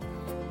work.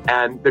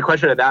 And the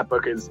question of that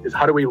book is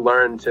how do we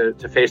learn to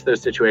face those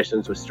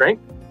situations with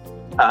strength?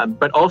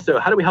 But also,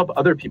 how do we help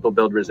other people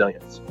build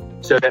resilience?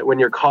 So that when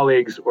your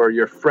colleagues or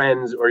your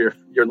friends or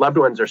your loved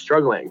ones are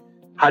struggling,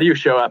 how do you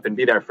show up and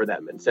be there for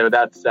them? And so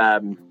that's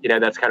kind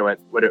of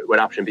what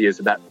Option B is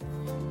about.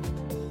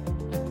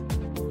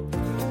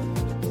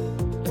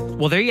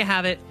 Well, there you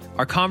have it.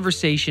 Our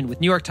conversation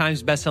with New York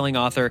Times bestselling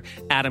author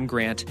Adam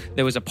Grant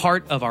that was a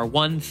part of our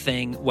One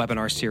Thing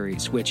webinar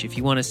series, which if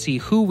you want to see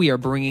who we are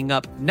bringing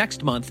up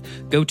next month,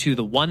 go to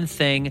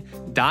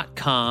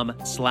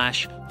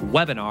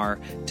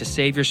theonething.com/webinar to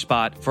save your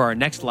spot for our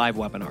next live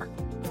webinar.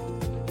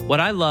 What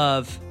I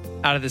love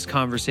out of this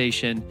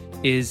conversation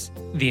is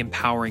the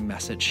empowering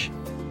message.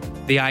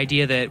 The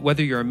idea that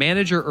whether you're a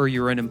manager or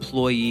you're an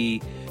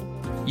employee,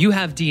 you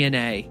have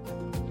DNA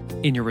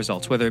in your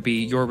results, whether it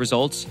be your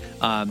results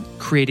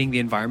creating the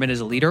environment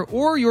as a leader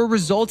or your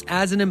results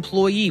as an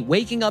employee,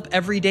 waking up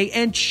every day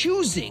and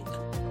choosing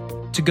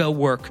to go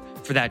work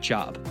for that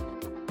job.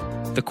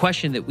 The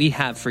question that we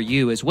have for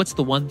you is, what's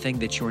the one thing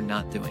that you're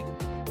not doing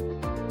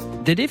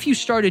that if you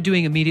started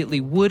doing immediately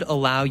would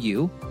allow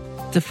you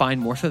to find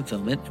more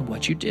fulfillment in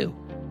what you do?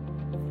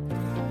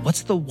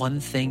 What's the one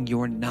thing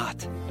you're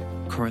not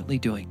currently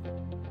doing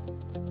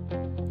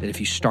that if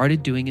you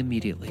started doing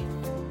immediately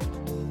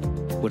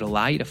would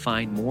allow you to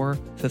find more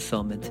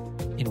fulfillment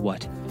in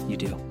what you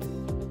do?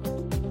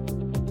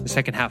 The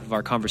second half of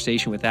our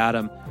conversation with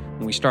Adam,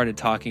 when we started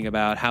talking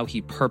about how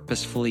he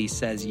purposefully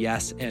says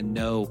yes and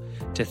no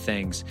to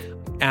things,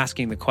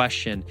 asking the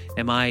question,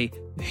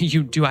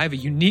 do I have a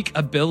unique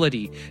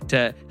ability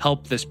to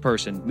help this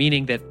person?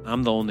 Meaning that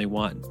I'm the only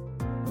one.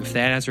 If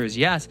that answer is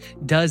yes,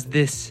 does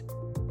this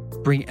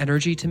bring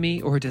energy to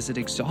me or does it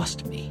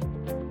exhaust me?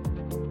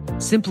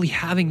 Simply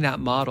having that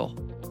model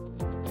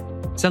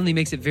suddenly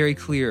makes it very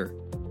clear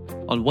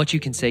on what you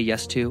can say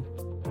yes to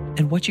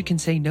and what you can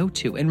say no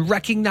to, and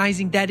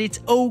recognizing that it's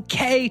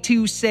okay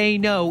to say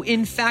no.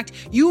 In fact,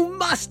 you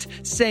must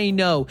say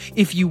no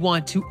if you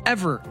want to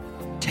ever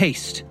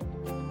taste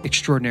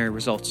extraordinary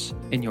results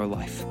in your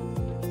life.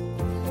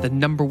 The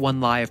number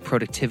one lie of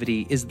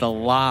productivity is the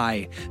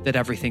lie that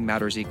everything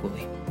matters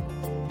equally.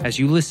 As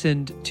you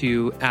listened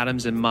to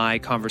Adam's and my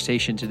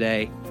conversation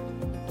today,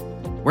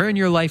 where in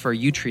your life are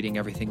you treating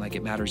everything like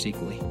it matters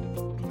equally?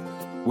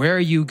 Where are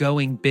you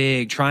going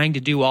big, trying to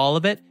do all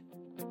of it,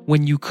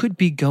 when you could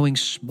be going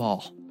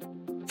small,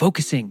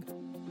 focusing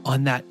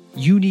on that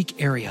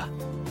unique area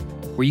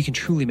where you can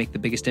truly make the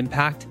biggest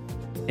impact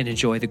and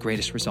enjoy the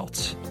greatest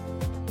results?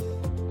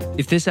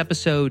 If this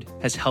episode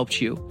has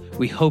helped you,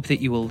 we hope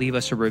that you will leave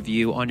us a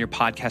review on your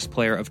podcast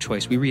player of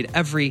choice. We read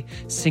every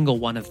single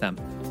one of them,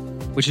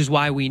 which is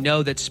why we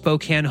know that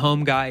Spokane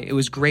Home Guy, it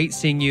was great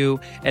seeing you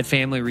at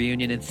Family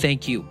Reunion, and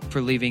thank you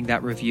for leaving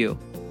that review.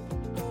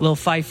 Lil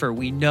Pfeiffer,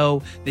 we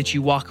know that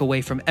you walk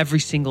away from every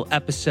single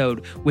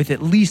episode with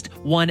at least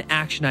one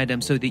action item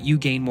so that you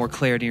gain more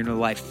clarity in your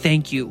life.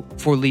 Thank you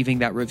for leaving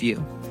that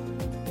review.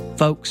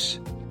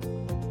 Folks,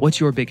 what's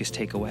your biggest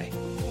takeaway?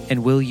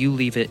 And will you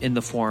leave it in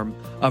the form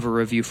of a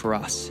review for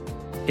us?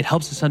 It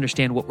helps us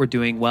understand what we're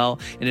doing well,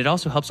 and it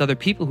also helps other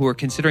people who are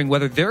considering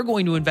whether they're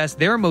going to invest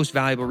their most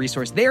valuable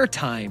resource, their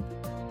time,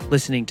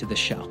 listening to this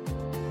show.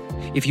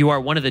 If you are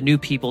one of the new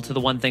people to the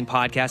One Thing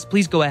podcast,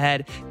 please go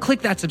ahead,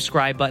 click that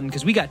subscribe button,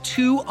 because we got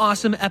 2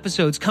 awesome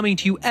episodes coming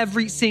to you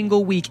every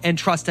single week, and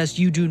trust us,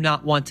 you do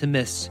not want to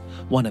miss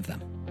one of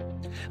them.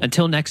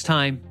 Until next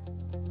time,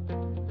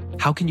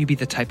 how can you be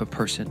the type of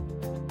person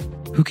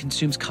who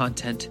consumes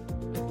content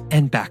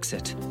and backs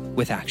it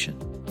with action?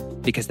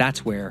 Because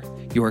that's where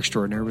your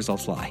extraordinary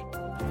results lie.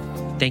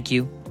 Thank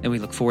you, and we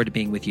look forward to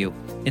being with you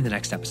in the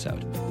next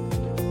episode.